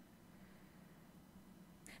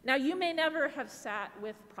 Now, you may never have sat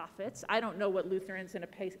with prophets. I don't know what Lutherans and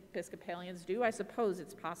Episcopalians do. I suppose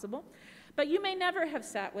it's possible. But you may never have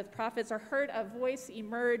sat with prophets or heard a voice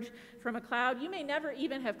emerge from a cloud. You may never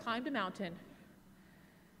even have climbed a mountain.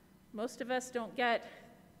 Most of us don't get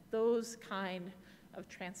those kind of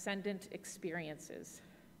transcendent experiences.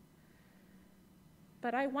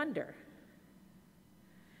 But I wonder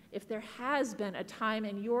if there has been a time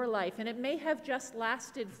in your life, and it may have just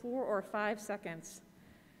lasted 4 or 5 seconds,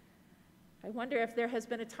 I wonder if there has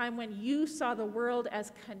been a time when you saw the world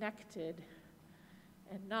as connected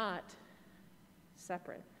and not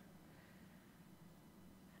separate.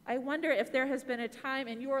 I wonder if there has been a time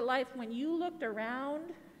in your life when you looked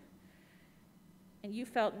around and you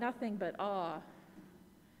felt nothing but awe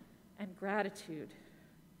and gratitude.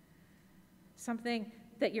 Something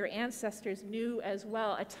that your ancestors knew as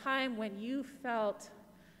well, a time when you felt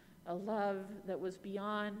a love that was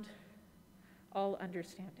beyond all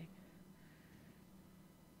understanding.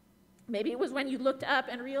 Maybe it was when you looked up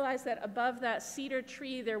and realized that above that cedar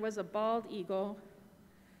tree there was a bald eagle.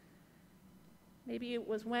 Maybe it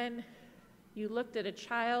was when you looked at a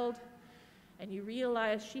child and you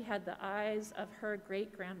realized she had the eyes of her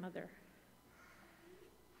great-grandmother.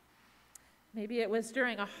 Maybe it was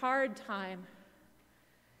during a hard time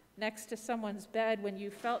next to someone's bed when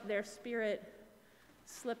you felt their spirit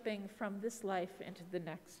slipping from this life into the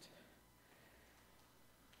next.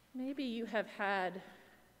 Maybe you have had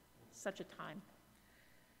such a time.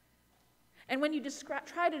 And when you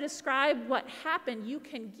try to describe what happened, you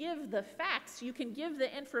can give the facts, you can give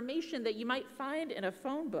the information that you might find in a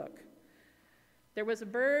phone book. There was a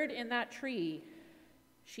bird in that tree.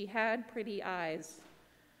 She had pretty eyes.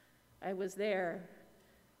 I was there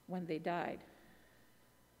when they died.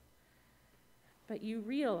 But you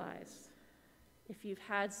realize if you've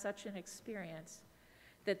had such an experience,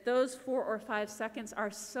 that those 4 or 5 seconds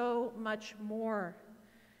are so much more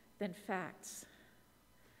than facts,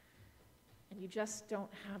 and you just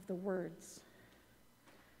don't have the words.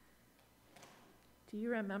 Do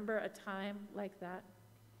you remember a time like that?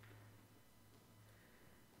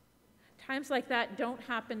 Times like that don't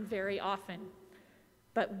happen very often,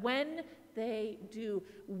 but when they do,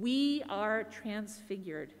 we are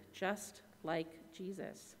transfigured, just like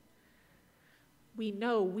Jesus. We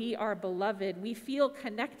know we are beloved. We feel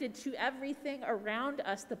connected to everything around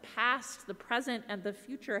us, the past, the present, and the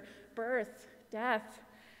future, birth, death,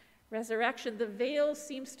 resurrection. The veil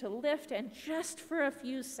seems to lift, and just for a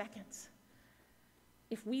few seconds,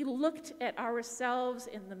 if we looked at ourselves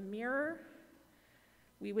in the mirror,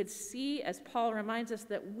 we would see, as Paul reminds us,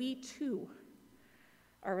 that we too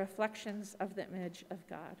are reflections of the image of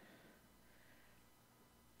God.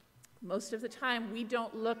 Most of the time, we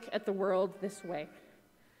don't look at the world this way.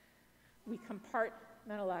 We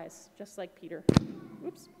compartmentalize, just like Peter.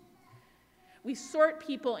 Oops. We sort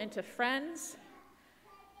people into friends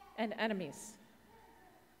and enemies.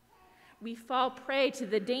 We fall prey to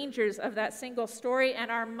the dangers of that single story, and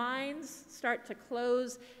our minds start to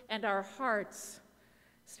close, and our hearts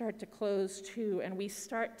start to close too, and we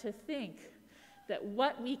start to think that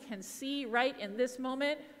what we can see right in this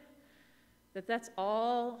moment, that's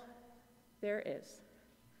all there is.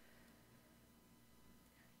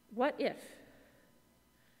 What if,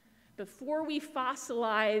 before we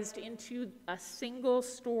fossilized into a single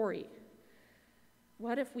story,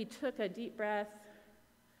 what if we took a deep breath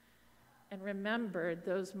and remembered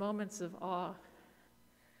those moments of awe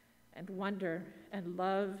and wonder and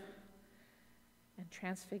love and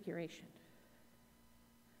transfiguration?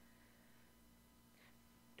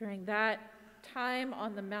 During that time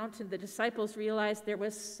on the mountain, the disciples realized there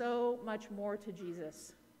was so much more to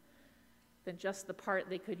Jesus than just the part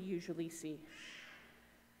they could usually see.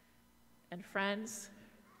 And friends,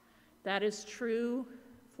 that is true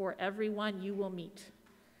for everyone you will meet.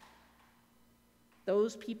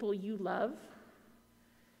 Those people you love,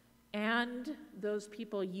 and those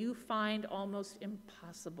people you find almost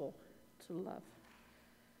impossible to love.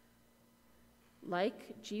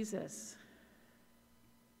 Like Jesus,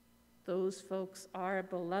 those folks are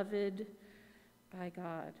beloved by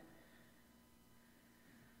God.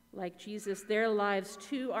 Like Jesus, their lives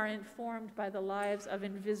too are informed by the lives of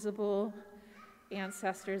invisible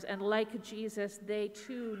ancestors. And like Jesus, they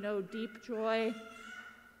too know deep joy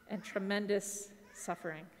and tremendous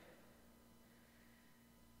suffering.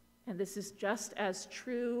 And this is just as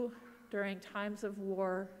true during times of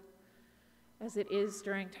war as it is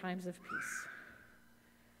during times of peace.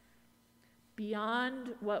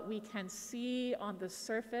 Beyond what we can see on the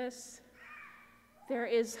surface, there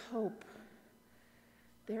is hope.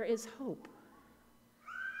 There is hope.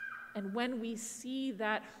 And when we see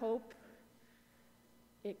that hope,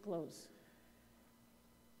 it glows.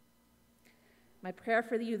 My prayer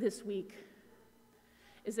for you this week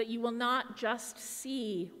is that you will not just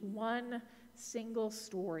see one single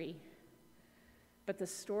story, but the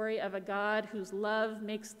story of a God whose love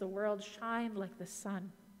makes the world shine like the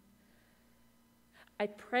sun. I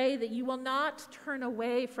pray that you will not turn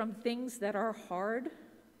away from things that are hard,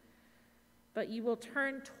 but you will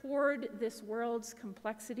turn toward this world's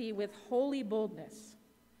complexity with holy boldness.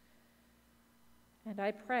 And I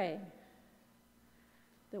pray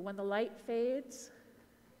that when the light fades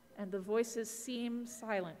and the voices seem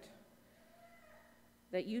silent,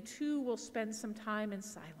 that you too will spend some time in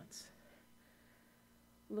silence,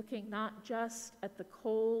 looking not just at the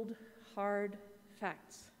cold, hard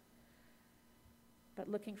facts, but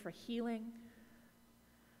looking for healing,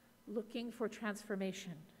 looking for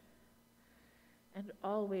transformation, and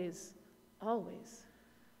always, always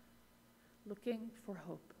looking for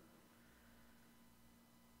hope.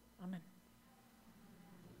 Amen.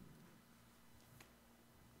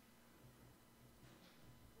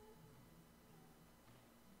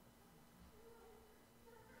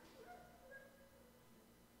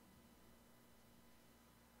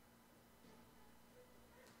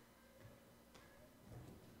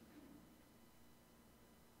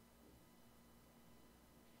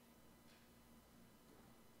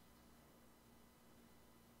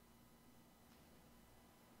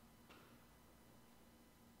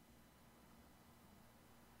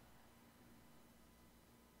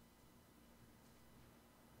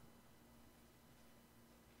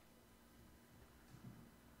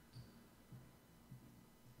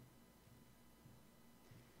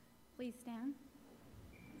 Please stand.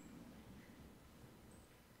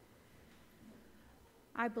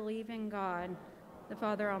 I believe in God, the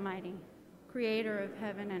Father Almighty, creator of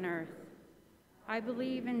heaven and earth. I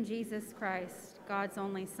believe in Jesus Christ, God's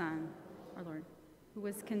only Son, our Lord, who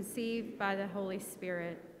was conceived by the Holy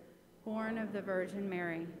Spirit, born of the Virgin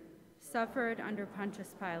Mary, suffered under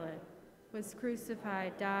Pontius Pilate, was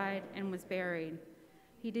crucified, died, and was buried.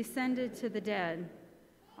 He descended to the dead.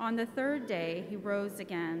 On the third day he rose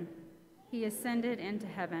again. He ascended into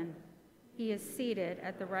heaven. He is seated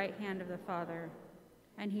at the right hand of the Father,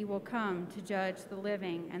 and he will come to judge the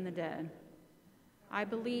living and the dead. I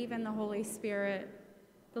believe in the Holy Spirit,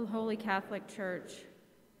 the Holy Catholic Church,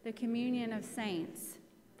 the communion of saints,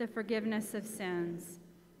 the forgiveness of sins,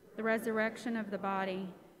 the resurrection of the body,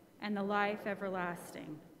 and the life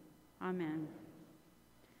everlasting. Amen.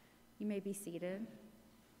 You may be seated.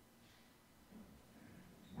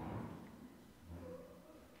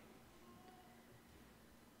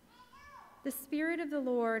 The Spirit of the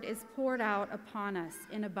Lord is poured out upon us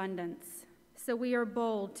in abundance, so we are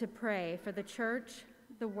bold to pray for the church,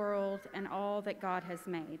 the world, and all that God has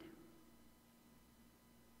made.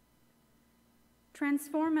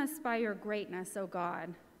 Transform us by your greatness, O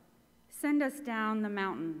God. Send us down the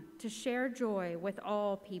mountain to share joy with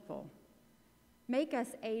all people. Make us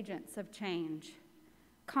agents of change,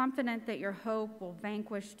 confident that your hope will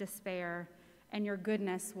vanquish despair and your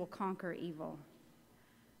goodness will conquer evil.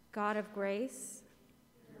 God of grace,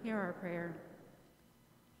 hear our prayer.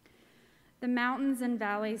 The mountains and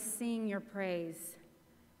valleys sing your praise.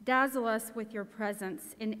 Dazzle us with your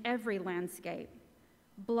presence in every landscape.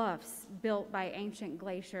 Bluffs built by ancient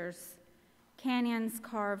glaciers, canyons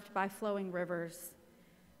carved by flowing rivers,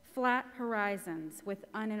 flat horizons with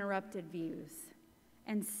uninterrupted views,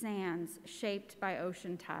 and sands shaped by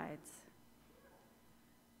ocean tides.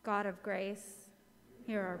 God of grace,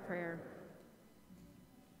 hear our prayer.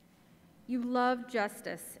 You love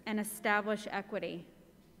justice and establish equity.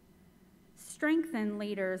 Strengthen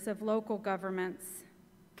leaders of local governments,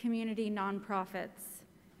 community nonprofits,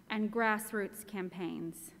 and grassroots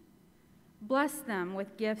campaigns. Bless them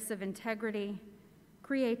with gifts of integrity,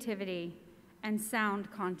 creativity, and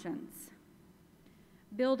sound conscience.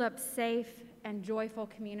 Build up safe and joyful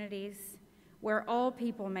communities where all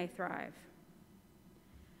people may thrive.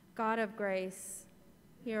 God of grace,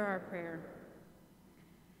 hear our prayer.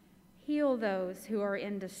 Heal those who are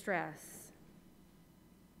in distress.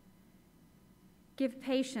 Give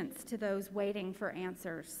patience to those waiting for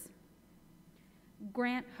answers.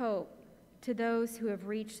 Grant hope to those who have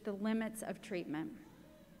reached the limits of treatment.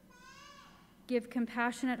 Give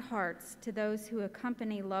compassionate hearts to those who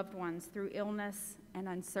accompany loved ones through illness and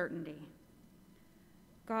uncertainty.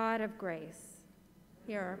 God of grace,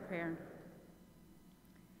 hear our prayer.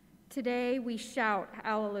 Today we shout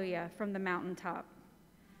hallelujah from the mountaintop.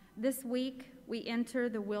 This week we enter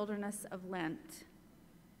the wilderness of Lent.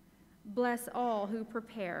 Bless all who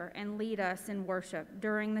prepare and lead us in worship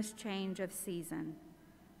during this change of season.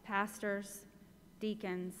 Pastors,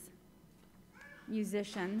 deacons,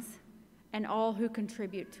 musicians, and all who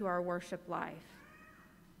contribute to our worship life.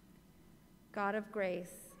 God of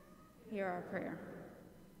grace, hear our prayer.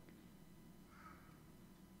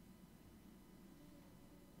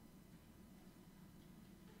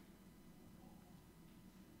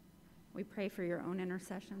 We pray for your own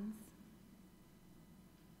intercessions.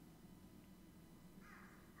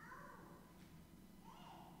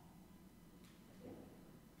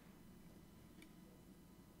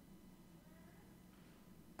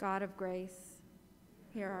 God of grace,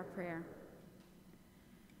 hear our prayer.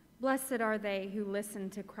 Blessed are they who listen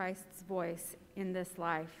to Christ's voice in this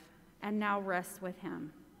life and now rest with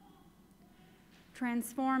him.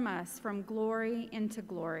 Transform us from glory into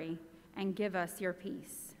glory and give us your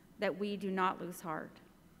peace, that we do not lose heart.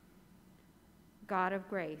 God of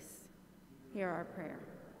grace, hear our prayer.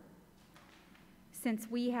 Since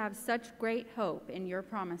we have such great hope in your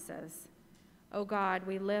promises, O God,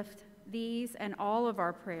 we lift these and all of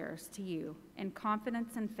our prayers to you in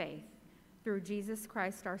confidence and faith through Jesus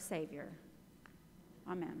Christ our Savior.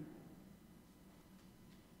 Amen.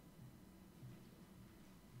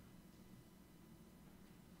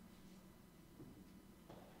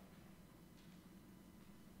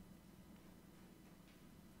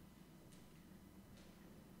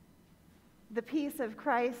 The peace of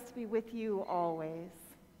Christ be with you always.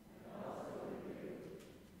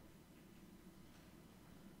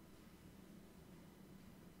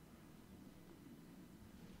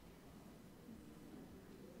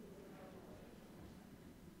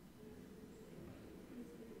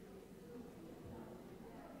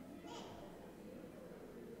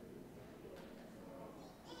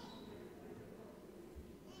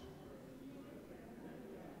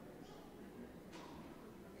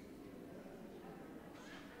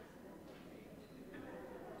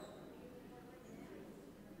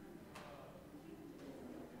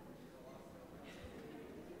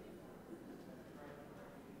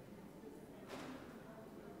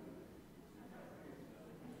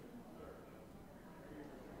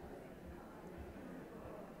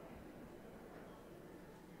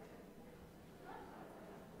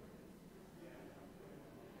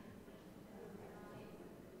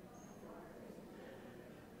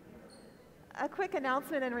 A quick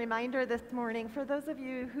announcement and reminder this morning for those of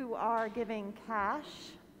you who are giving cash,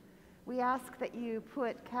 we ask that you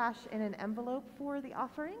put cash in an envelope for the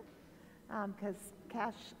offering, because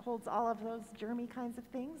cash holds all of those germy kinds of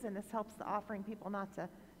things, and this helps the offering people not to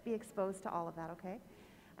be exposed to all of that, okay?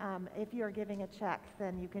 If you're giving a check,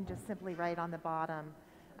 then you can just simply write on the bottom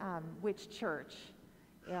which church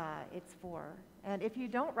it's for. And if you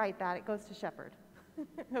don't write that, it goes to Shepherd,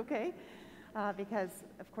 okay? Because,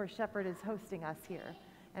 of course, Shepherd is hosting us here,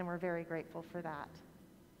 and we're very grateful for that.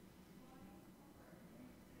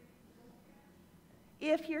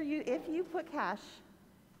 If you put cash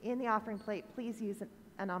in the offering plate, please use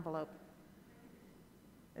an envelope.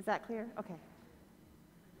 Is that clear? Okay.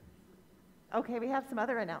 Okay, we have some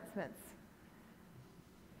other announcements.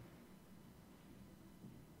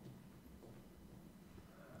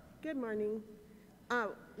 Good morning.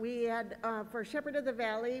 We had, for Shepherd of the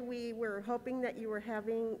Valley, we were hoping that you were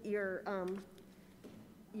having your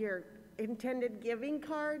intended giving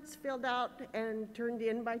cards filled out and turned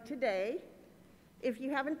in by today. If you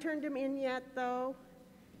haven't turned them in yet, though,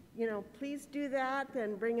 please do that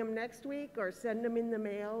and bring them next week, or send them in the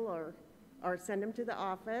mail, or send them to the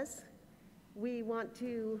office. We want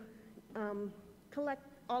to collect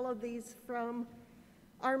all of these from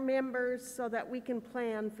our members so that we can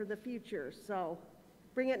plan for the future. So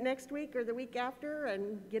bring it next week or the week after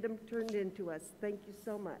and get them turned in to us. Thank you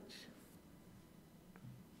so much.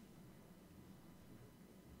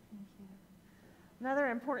 Thank you. Another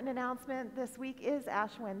important announcement this week is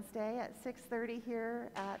Ash Wednesday at 6:30 here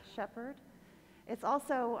at Shepherd. It's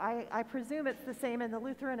also, I presume it's the same in the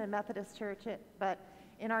Lutheran and Methodist church, but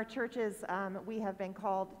in our churches, we have been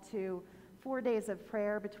called to 4 days of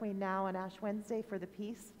prayer between now and Ash Wednesday for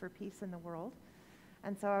peace in the world.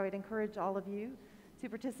 And so I would encourage all of you to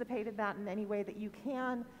participate in that in any way that you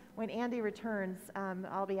can. When Andy returns,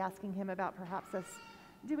 I'll be asking him about perhaps us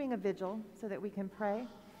doing a vigil so that we can pray.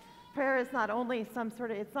 Prayer is not only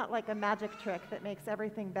it's not like a magic trick that makes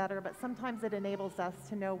everything better, but sometimes it enables us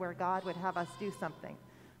to know where God would have us do something,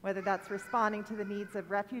 whether that's responding to the needs of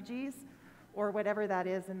refugees or whatever that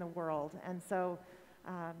is in the world. And so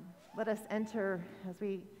let us enter, as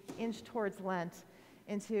we inch towards Lent,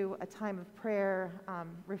 into a time of prayer,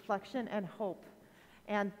 reflection, and hope.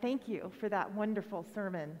 And thank you for that wonderful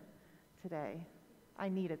sermon today. I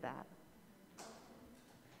needed that.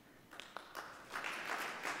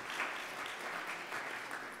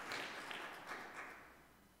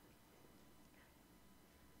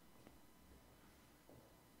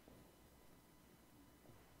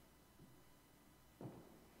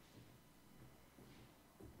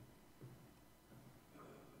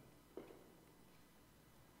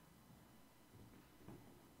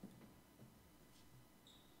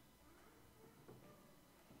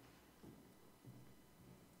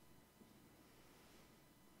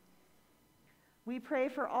 We pray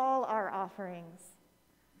for all our offerings.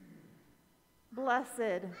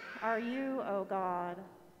 Blessed are you, O God,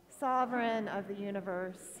 sovereign of the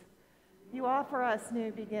universe. You offer us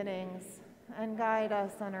new beginnings and guide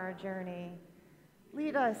us on our journey.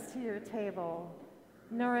 Lead us to your table,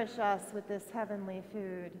 nourish us with this heavenly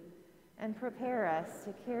food, and prepare us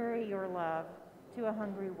to carry your love to a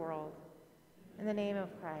hungry world. In the name of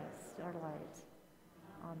Christ, our light.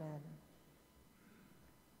 Amen.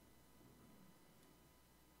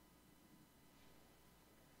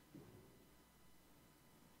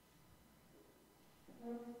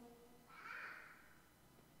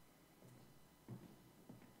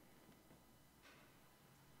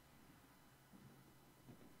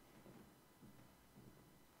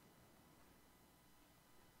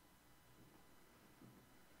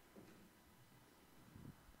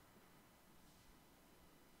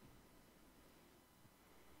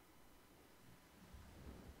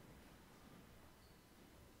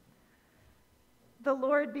 The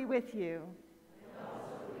Lord be with you. And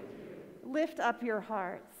also with you. Lift up your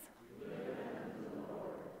hearts. Lift them to the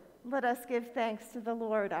Lord. Let us give thanks to the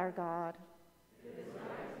Lord our God. It is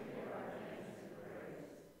right to give our thanks and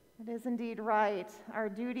praise. It is indeed right, our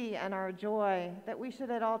duty and our joy, that we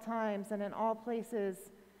should at all times and in all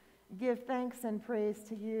places give thanks and praise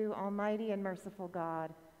to you, Almighty and merciful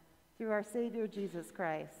God, through our Savior Jesus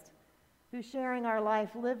Christ, who, sharing our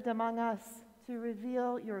life, lived among us to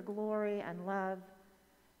reveal your glory and love,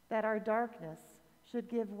 that our darkness should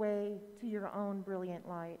give way to your own brilliant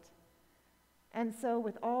light. And so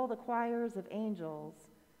with all the choirs of angels,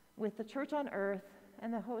 with the church on earth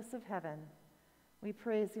and the hosts of heaven, we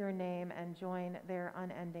praise your name and join their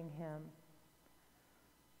unending hymn.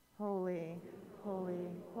 Holy, holy,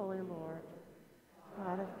 holy Lord,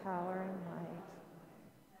 God of power and might,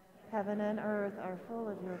 heaven and earth are full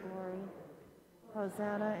of your glory.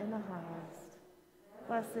 Hosanna in the highest.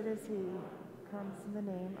 Blessed is he who comes in the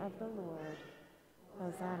name of the Lord.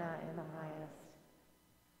 Hosanna in the highest.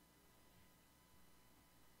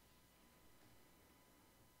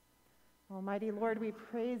 Almighty Lord, we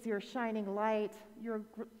praise your shining light, your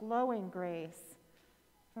glowing grace.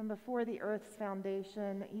 From before the earth's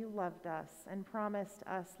foundation, you loved us and promised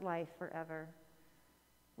us life forever.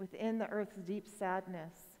 Within the earth's deep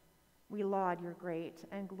sadness, we laud your great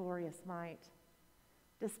and glorious might.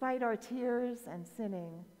 Despite our tears and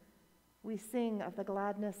sinning, we sing of the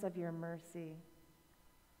gladness of your mercy.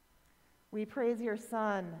 We praise your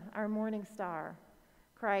Son, our morning star,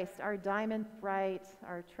 Christ, our diamond bright,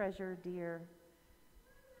 our treasure dear.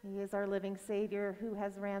 He is our living Savior who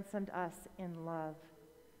has ransomed us in love.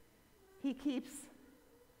 He keeps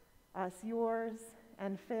us yours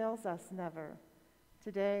and fails us never,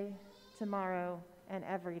 today, tomorrow, and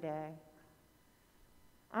every day.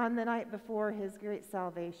 On the night before his great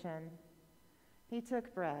salvation, he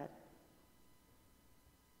took bread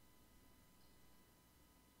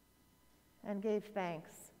and gave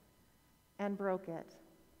thanks and broke it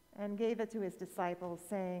and gave it to his disciples,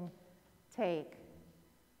 saying, "Take,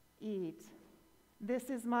 eat. This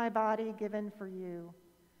is my body given for you.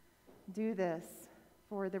 Do this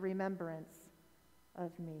for the remembrance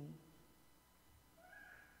of me."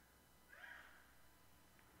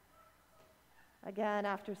 Again,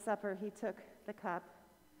 after supper, he took the cup,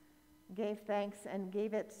 gave thanks, and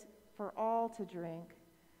gave it for all to drink,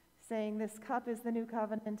 saying, "This cup is the new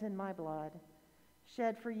covenant in my blood,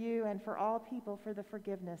 shed for you and for all people for the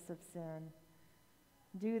forgiveness of sin.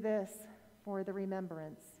 Do this for the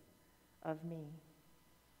remembrance of me."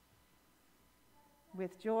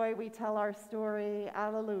 With joy we tell our story,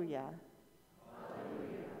 Alleluia.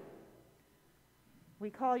 Alleluia. We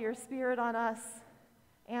call your Spirit on us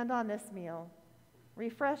and on this meal.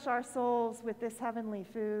 Refresh our souls with this heavenly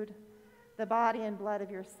food, the body and blood of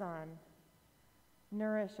your Son.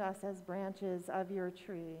 Nourish us as branches of your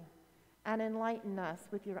tree, and enlighten us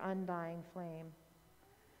with your undying flame.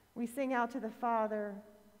 We sing out to the Father,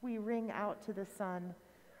 we ring out to the Son,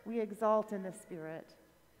 we exalt in the Spirit.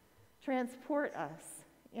 Transport us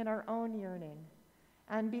in our own yearning,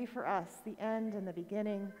 and be for us the end and the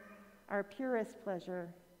beginning, our purest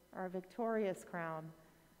pleasure, our victorious crown,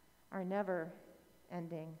 our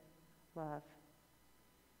never-ending love.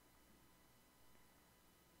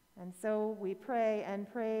 And so we pray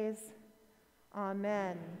and praise,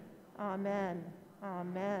 Amen, Amen,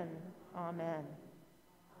 Amen, Amen.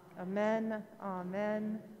 Amen,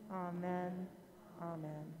 Amen, Amen,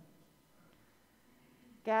 Amen.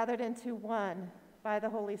 Gathered into one by the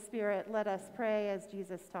Holy Spirit, let us pray as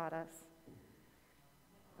Jesus taught us.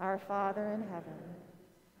 Our Father in heaven,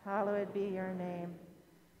 hallowed be your name.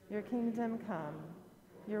 Your kingdom come,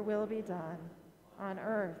 your will be done, on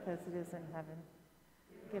earth as it is in heaven.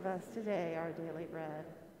 Give us today our daily bread.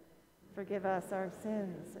 Forgive us our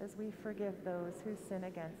sins as we forgive those who sin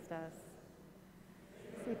against us.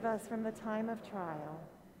 Save us from the time of trial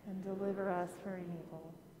and deliver us from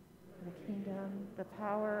evil. The kingdom, the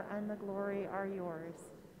power, and the glory are yours,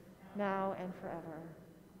 now and forever.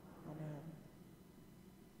 Amen.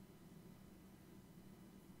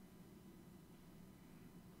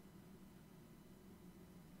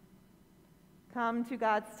 Come to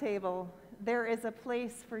God's table. There is a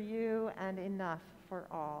place for you and enough for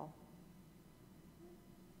all.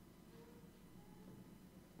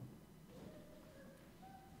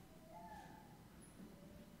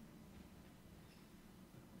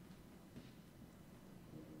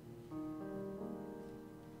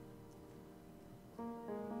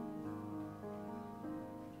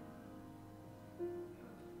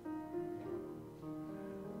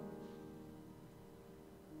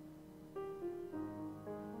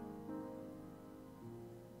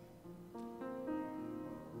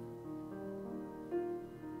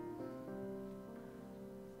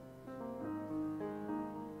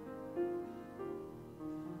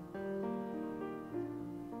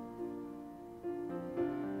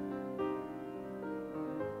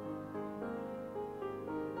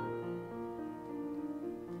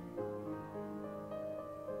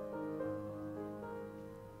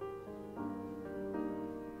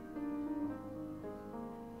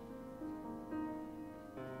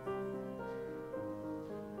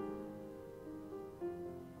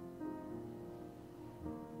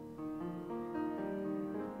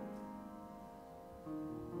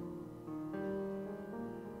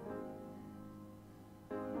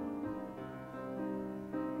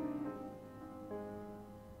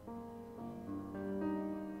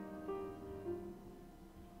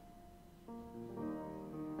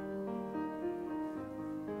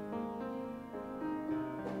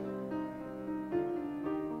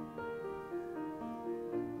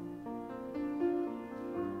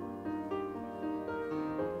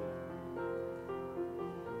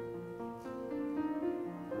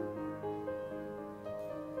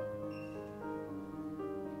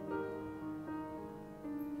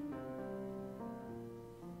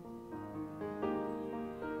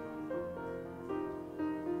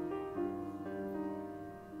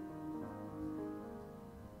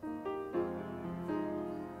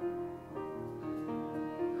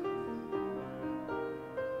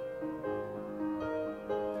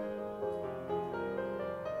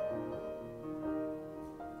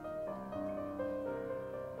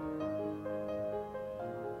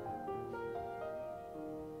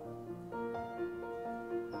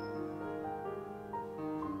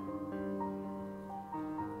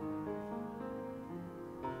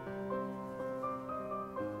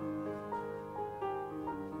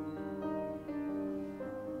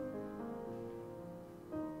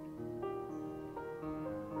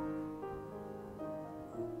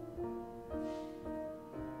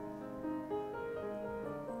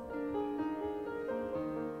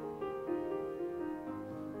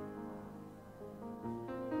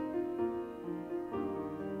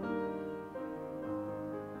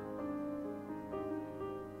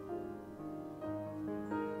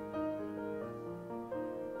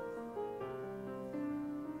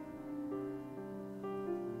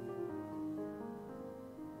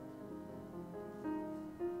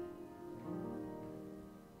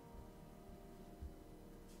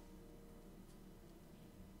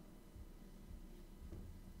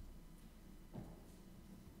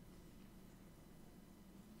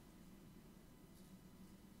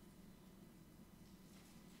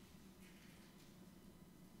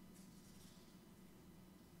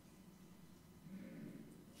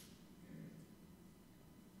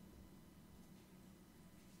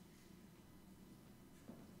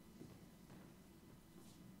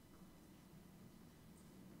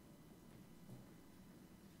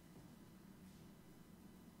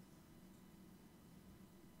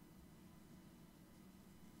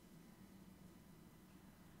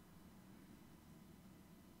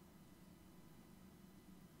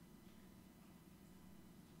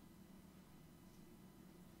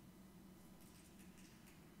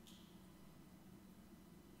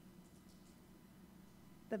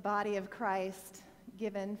 the body of Christ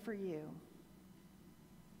given for you.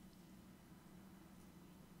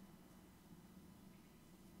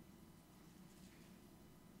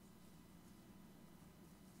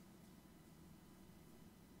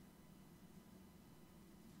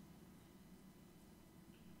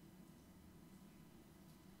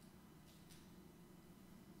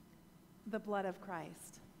 The blood of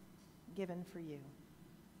Christ given for you.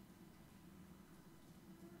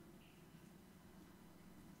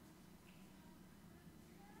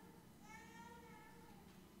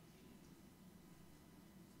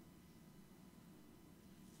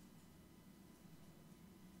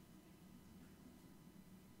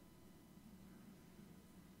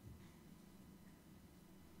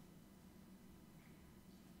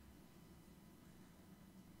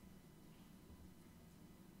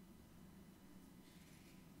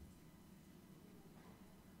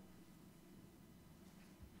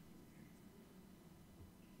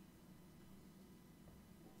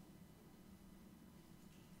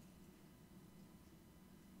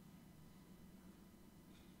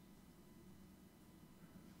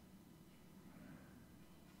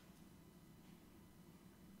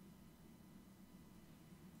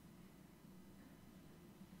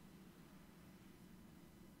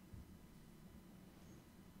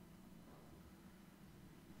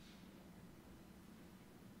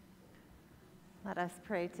 Let us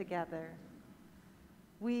pray together.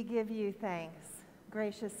 We give you thanks,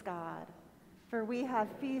 gracious God, for we have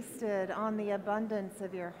feasted on the abundance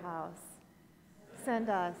of your house. Send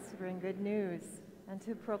us to bring good news and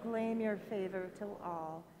to proclaim your favor to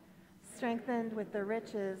all, strengthened with the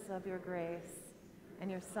riches of your grace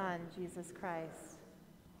and your Son, Jesus Christ.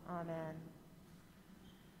 Amen.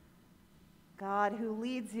 God, who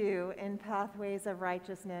leads you in pathways of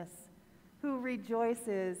righteousness, who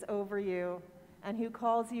rejoices over you, and who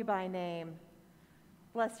calls you by name,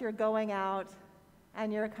 bless your going out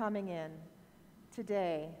and your coming in,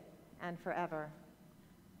 today and forever.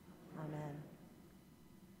 Amen.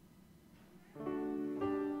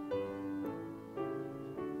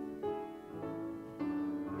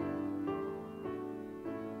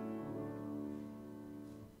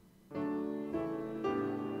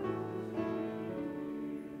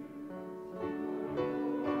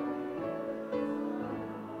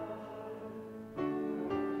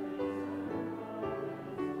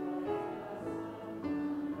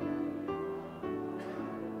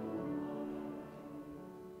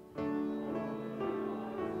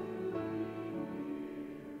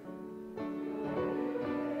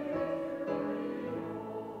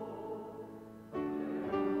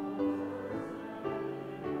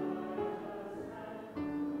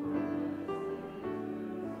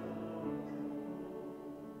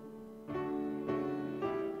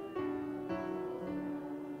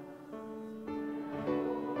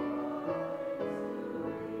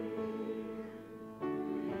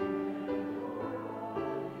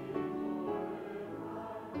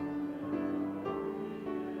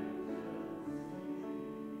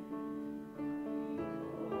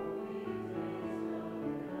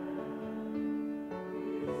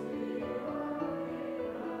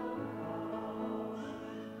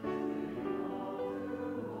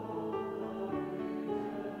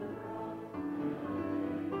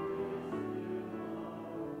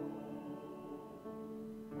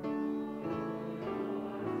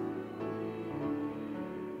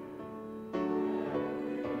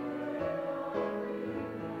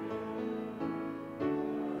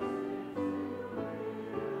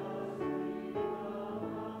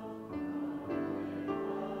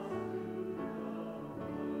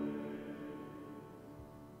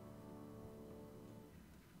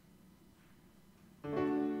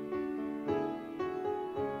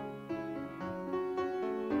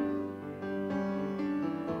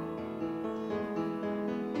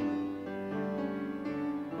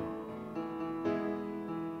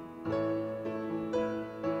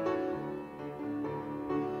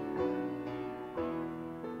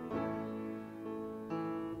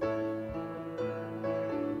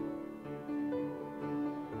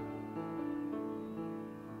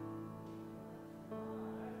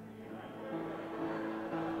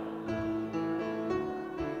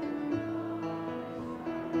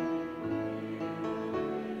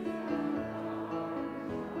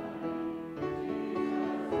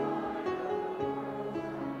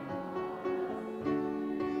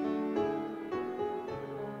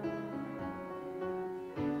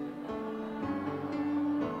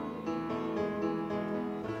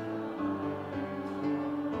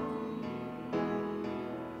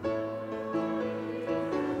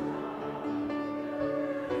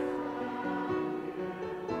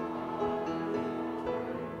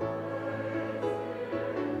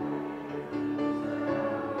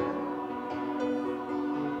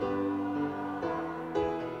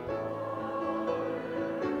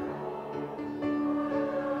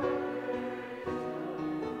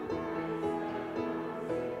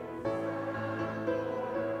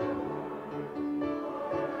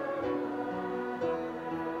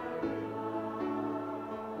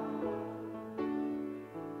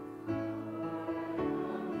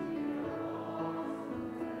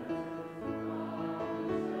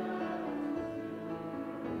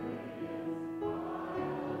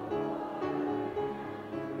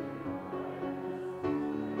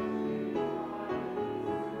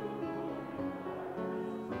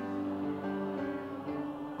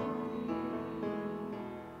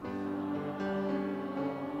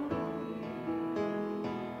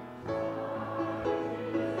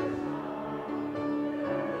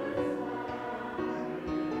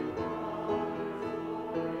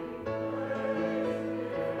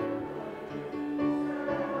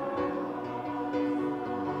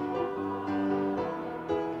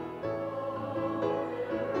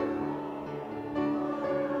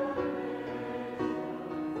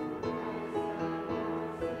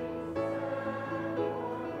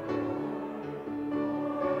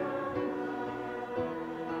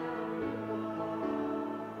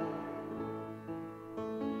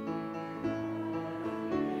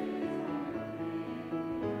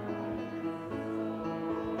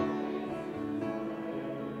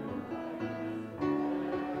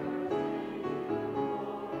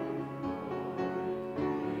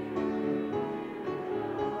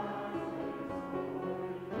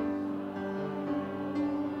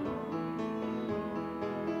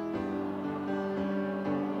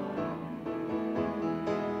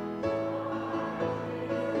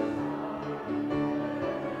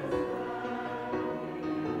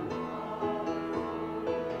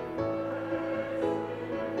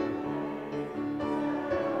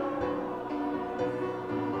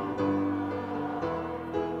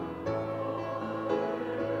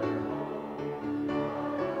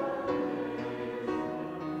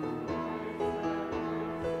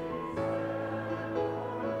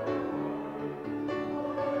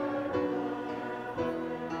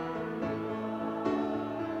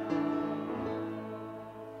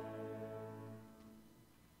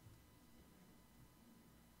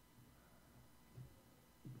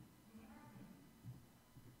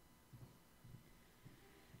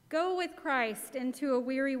 Go with Christ into a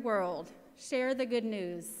weary world. Share the good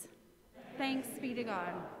news. Thanks be to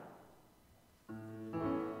God.